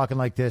shouldn't be talking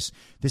like this.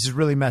 This is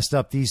really messed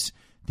up. These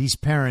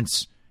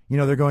parents, you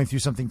know, they're going through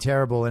something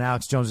terrible, and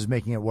Alex Jones is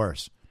making it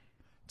worse.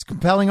 It's a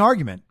compelling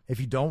argument if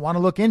you don't want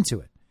to look into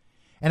it.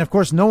 And, of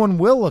course, no one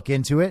will look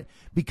into it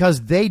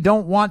because they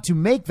don't want to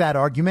make that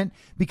argument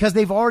because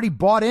they've already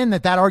bought in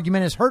that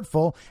argument is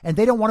hurtful, and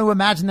they don't want to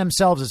imagine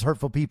themselves as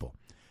hurtful people.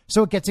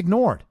 So it gets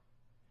ignored.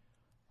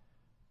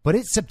 But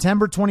it's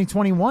September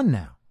 2021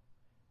 now,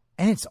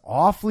 and it's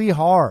awfully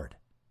hard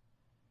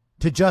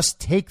to just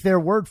take their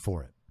word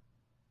for it.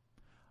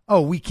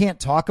 Oh, we can't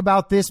talk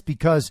about this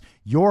because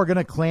you're going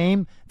to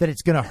claim that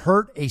it's going to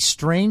hurt a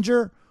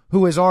stranger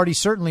who has already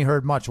certainly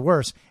heard much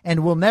worse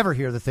and will never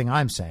hear the thing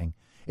I'm saying.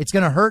 It's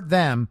going to hurt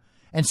them.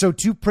 And so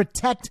to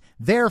protect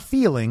their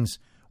feelings,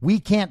 we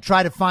can't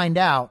try to find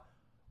out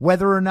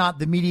whether or not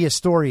the media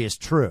story is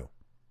true.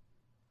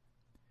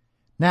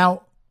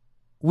 Now,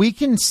 we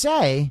can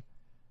say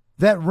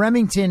that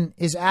Remington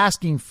is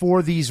asking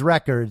for these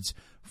records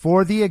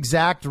for the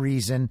exact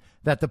reason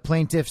that the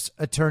plaintiff's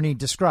attorney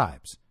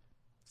describes.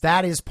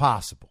 That is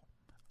possible.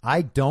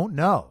 I don't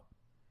know.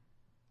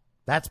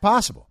 That's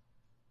possible.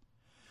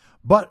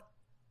 But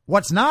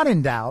what's not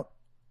in doubt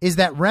is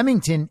that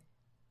Remington's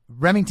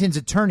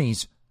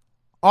attorneys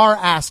are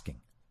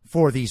asking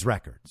for these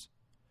records.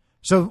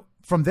 So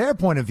from their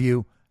point of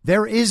view,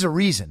 there is a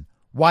reason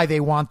why they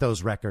want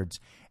those records.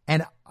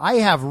 And I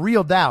have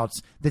real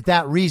doubts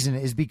that reason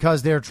is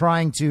because they're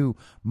trying to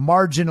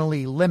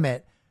marginally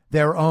limit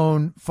their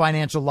own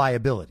financial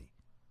liability.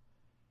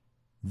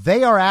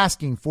 They are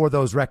asking for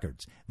those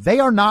records. They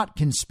are not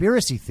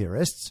conspiracy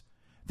theorists.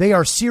 They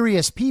are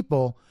serious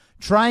people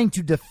trying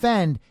to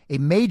defend a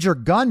major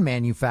gun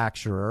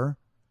manufacturer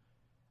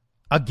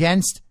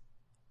against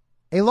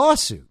a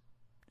lawsuit.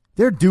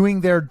 They're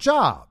doing their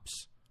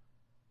jobs.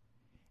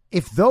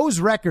 If those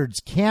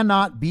records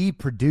cannot be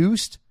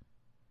produced,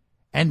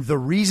 and the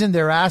reason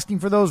they're asking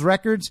for those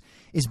records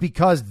is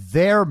because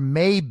there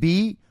may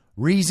be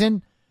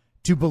reason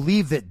to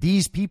believe that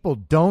these people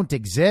don't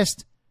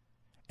exist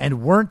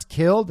and weren't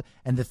killed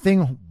and the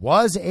thing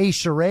was a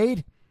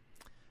charade,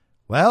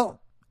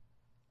 well,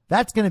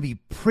 that's going to be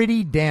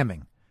pretty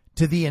damning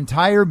to the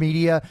entire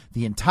media,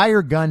 the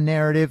entire gun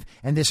narrative,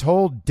 and this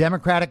whole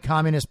democratic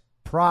communist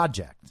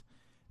project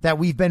that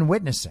we've been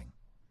witnessing.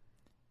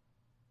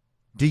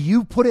 Do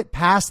you put it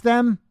past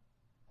them?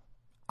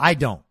 I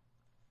don't.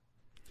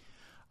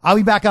 I'll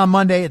be back on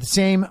Monday at the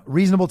same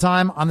reasonable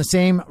time on the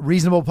same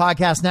reasonable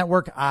podcast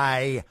network.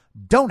 I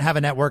don't have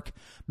a network.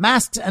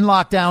 Masks and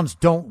lockdowns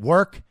don't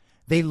work.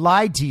 They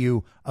lied to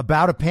you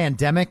about a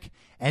pandemic,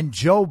 and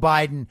Joe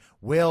Biden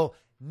will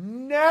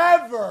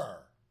never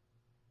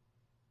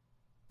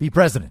be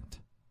president.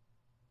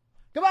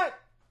 Goodbye.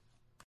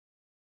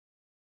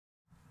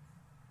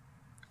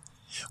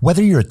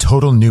 Whether you're a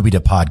total newbie to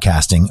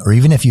podcasting or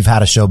even if you've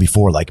had a show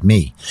before like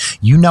me,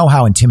 you know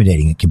how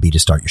intimidating it can be to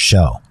start your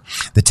show.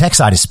 The tech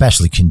side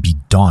especially can be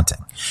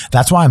daunting.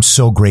 That's why I'm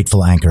so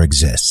grateful Anchor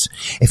exists.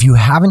 If you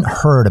haven't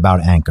heard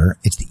about Anchor,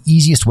 it's the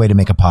easiest way to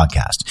make a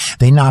podcast.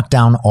 They knock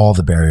down all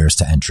the barriers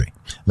to entry.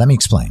 Let me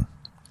explain.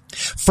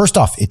 First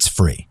off, it's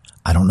free.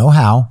 I don't know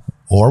how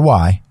or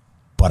why,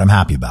 but I'm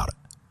happy about it.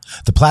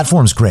 The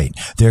platform's great.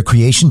 There are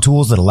creation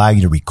tools that allow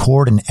you to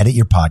record and edit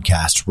your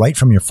podcast right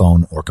from your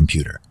phone or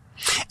computer.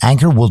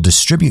 Anchor will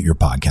distribute your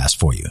podcast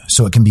for you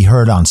so it can be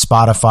heard on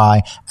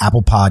Spotify,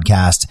 Apple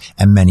Podcasts,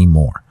 and many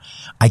more.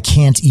 I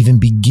can't even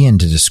begin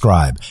to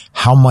describe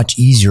how much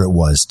easier it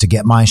was to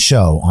get my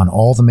show on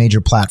all the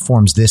major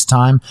platforms this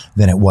time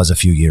than it was a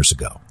few years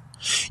ago.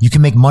 You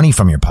can make money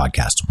from your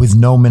podcast with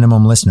no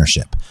minimum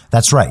listenership.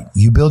 That's right.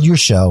 You build your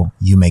show,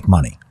 you make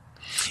money.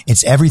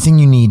 It's everything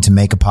you need to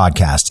make a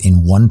podcast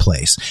in one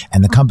place,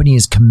 and the company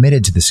is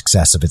committed to the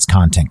success of its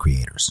content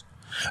creators.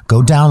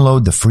 Go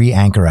download the free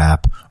Anchor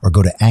app or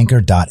go to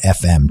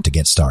anchor.fm to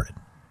get started.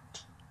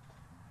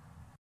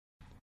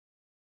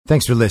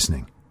 Thanks for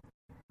listening.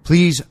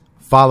 Please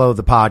follow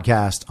the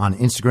podcast on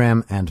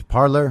Instagram and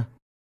Parler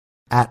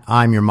at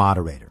I'm Your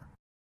Moderator.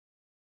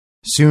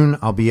 Soon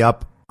I'll be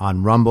up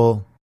on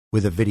Rumble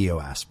with a video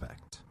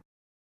aspect.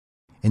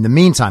 In the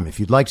meantime, if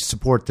you'd like to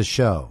support the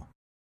show,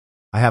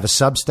 I have a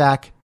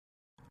Substack,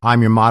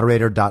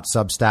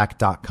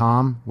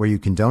 imyourmoderator.substack.com, where you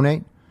can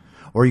donate.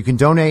 Or you can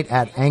donate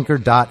at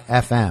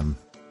anchor.fm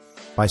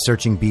by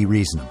searching Be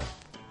Reasonable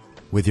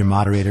with your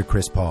moderator,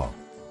 Chris Paul.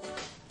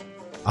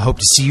 I hope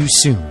to see you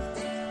soon.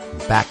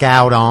 Back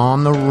out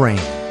on the range.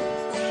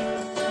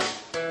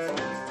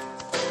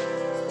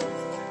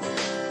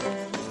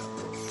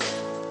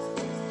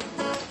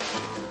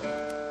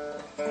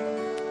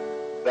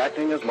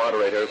 Acting as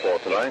moderator for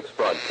tonight's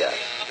broadcast.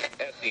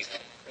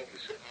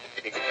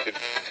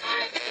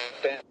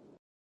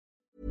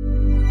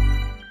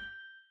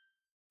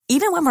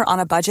 Even when we're on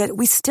a budget,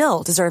 we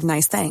still deserve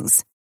nice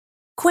things.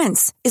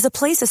 Quince is a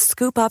place to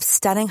scoop up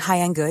stunning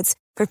high-end goods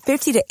for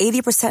 50 to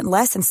 80%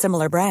 less than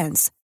similar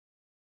brands.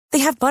 They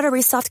have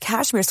buttery soft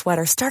cashmere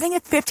sweaters starting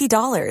at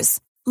 $50,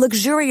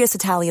 luxurious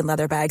Italian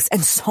leather bags,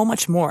 and so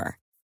much more.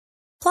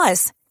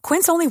 Plus,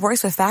 Quince only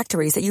works with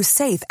factories that use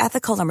safe,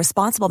 ethical, and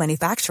responsible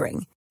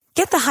manufacturing.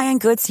 Get the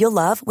high-end goods you'll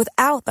love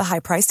without the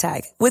high price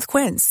tag with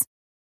Quince.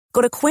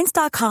 Go to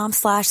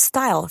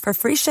quince.com/style for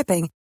free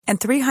shipping and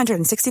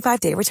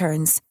 365-day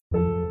returns.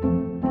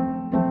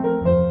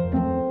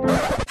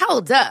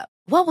 Hold up.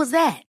 What was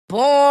that?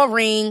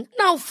 Boring.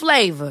 No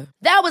flavor.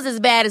 That was as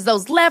bad as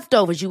those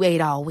leftovers you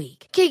ate all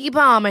week. Keke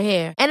Palmer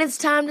here, and it's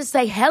time to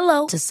say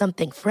hello to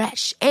something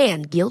fresh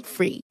and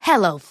guilt-free.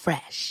 Hello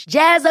Fresh.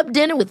 Jazz up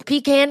dinner with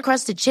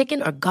pecan-crusted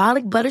chicken or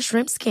garlic butter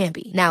shrimp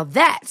scampi. Now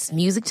that's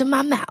music to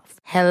my mouth.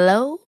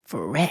 Hello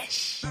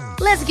Fresh.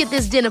 Let's get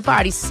this dinner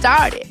party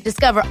started.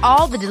 Discover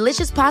all the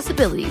delicious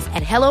possibilities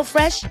at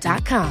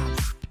HelloFresh.com.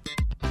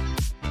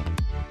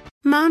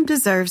 Mom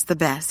deserves the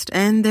best,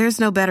 and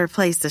there's no better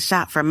place to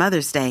shop for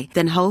Mother's Day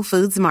than Whole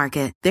Foods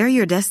Market. They're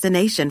your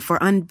destination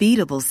for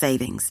unbeatable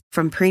savings,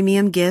 from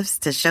premium gifts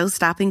to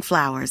show-stopping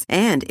flowers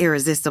and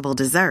irresistible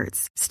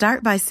desserts.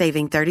 Start by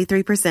saving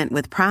 33%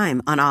 with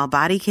Prime on all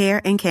body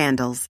care and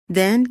candles.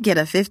 Then get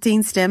a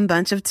 15-stem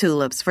bunch of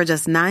tulips for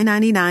just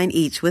 $9.99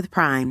 each with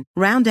Prime.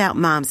 Round out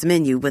Mom's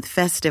menu with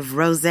festive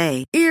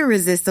rosé,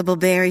 irresistible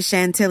berry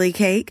chantilly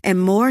cake,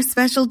 and more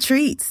special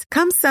treats.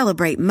 Come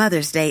celebrate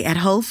Mother's Day at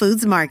Whole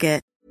Foods Market.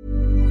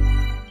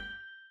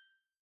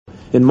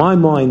 In my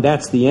mind,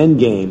 that's the end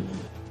game.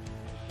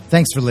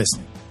 Thanks for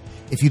listening.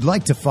 If you'd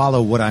like to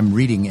follow what I'm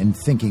reading and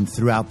thinking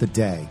throughout the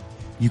day,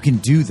 you can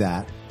do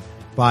that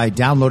by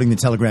downloading the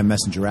Telegram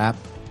Messenger app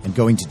and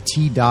going to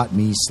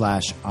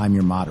t.me/I'm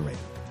your moderator.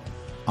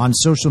 On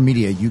social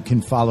media, you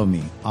can follow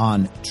me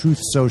on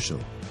Truth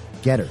Social,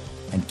 Getter,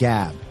 and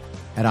Gab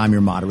at I'm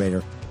your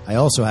moderator. I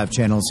also have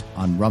channels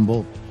on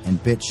Rumble and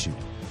BitChute.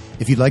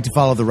 If you'd like to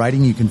follow the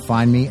writing, you can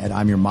find me at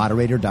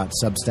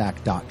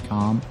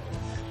imyourmoderator.substack.com.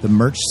 The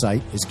merch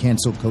site is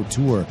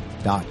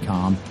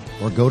cancelcouture.com,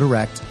 or go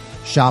direct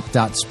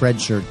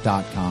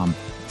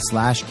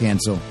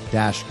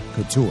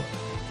shop.spreadshirt.com/cancel-couture.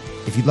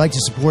 If you'd like to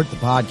support the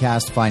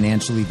podcast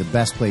financially, the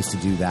best place to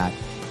do that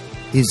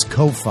is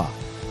Ko-Fi.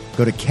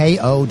 Go to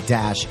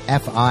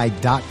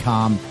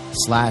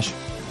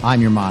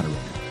ko-fi.com/I'm your moderator.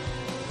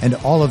 And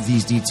all of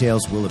these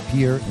details will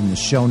appear in the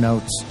show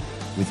notes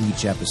with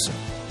each episode.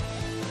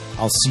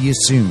 I'll see you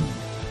soon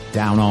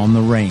down on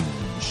the range.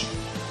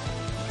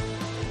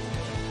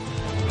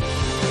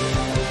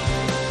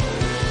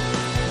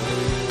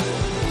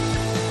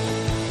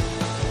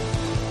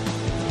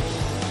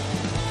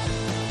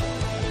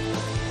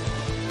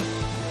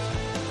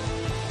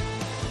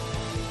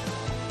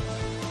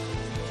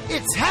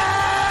 It's happening!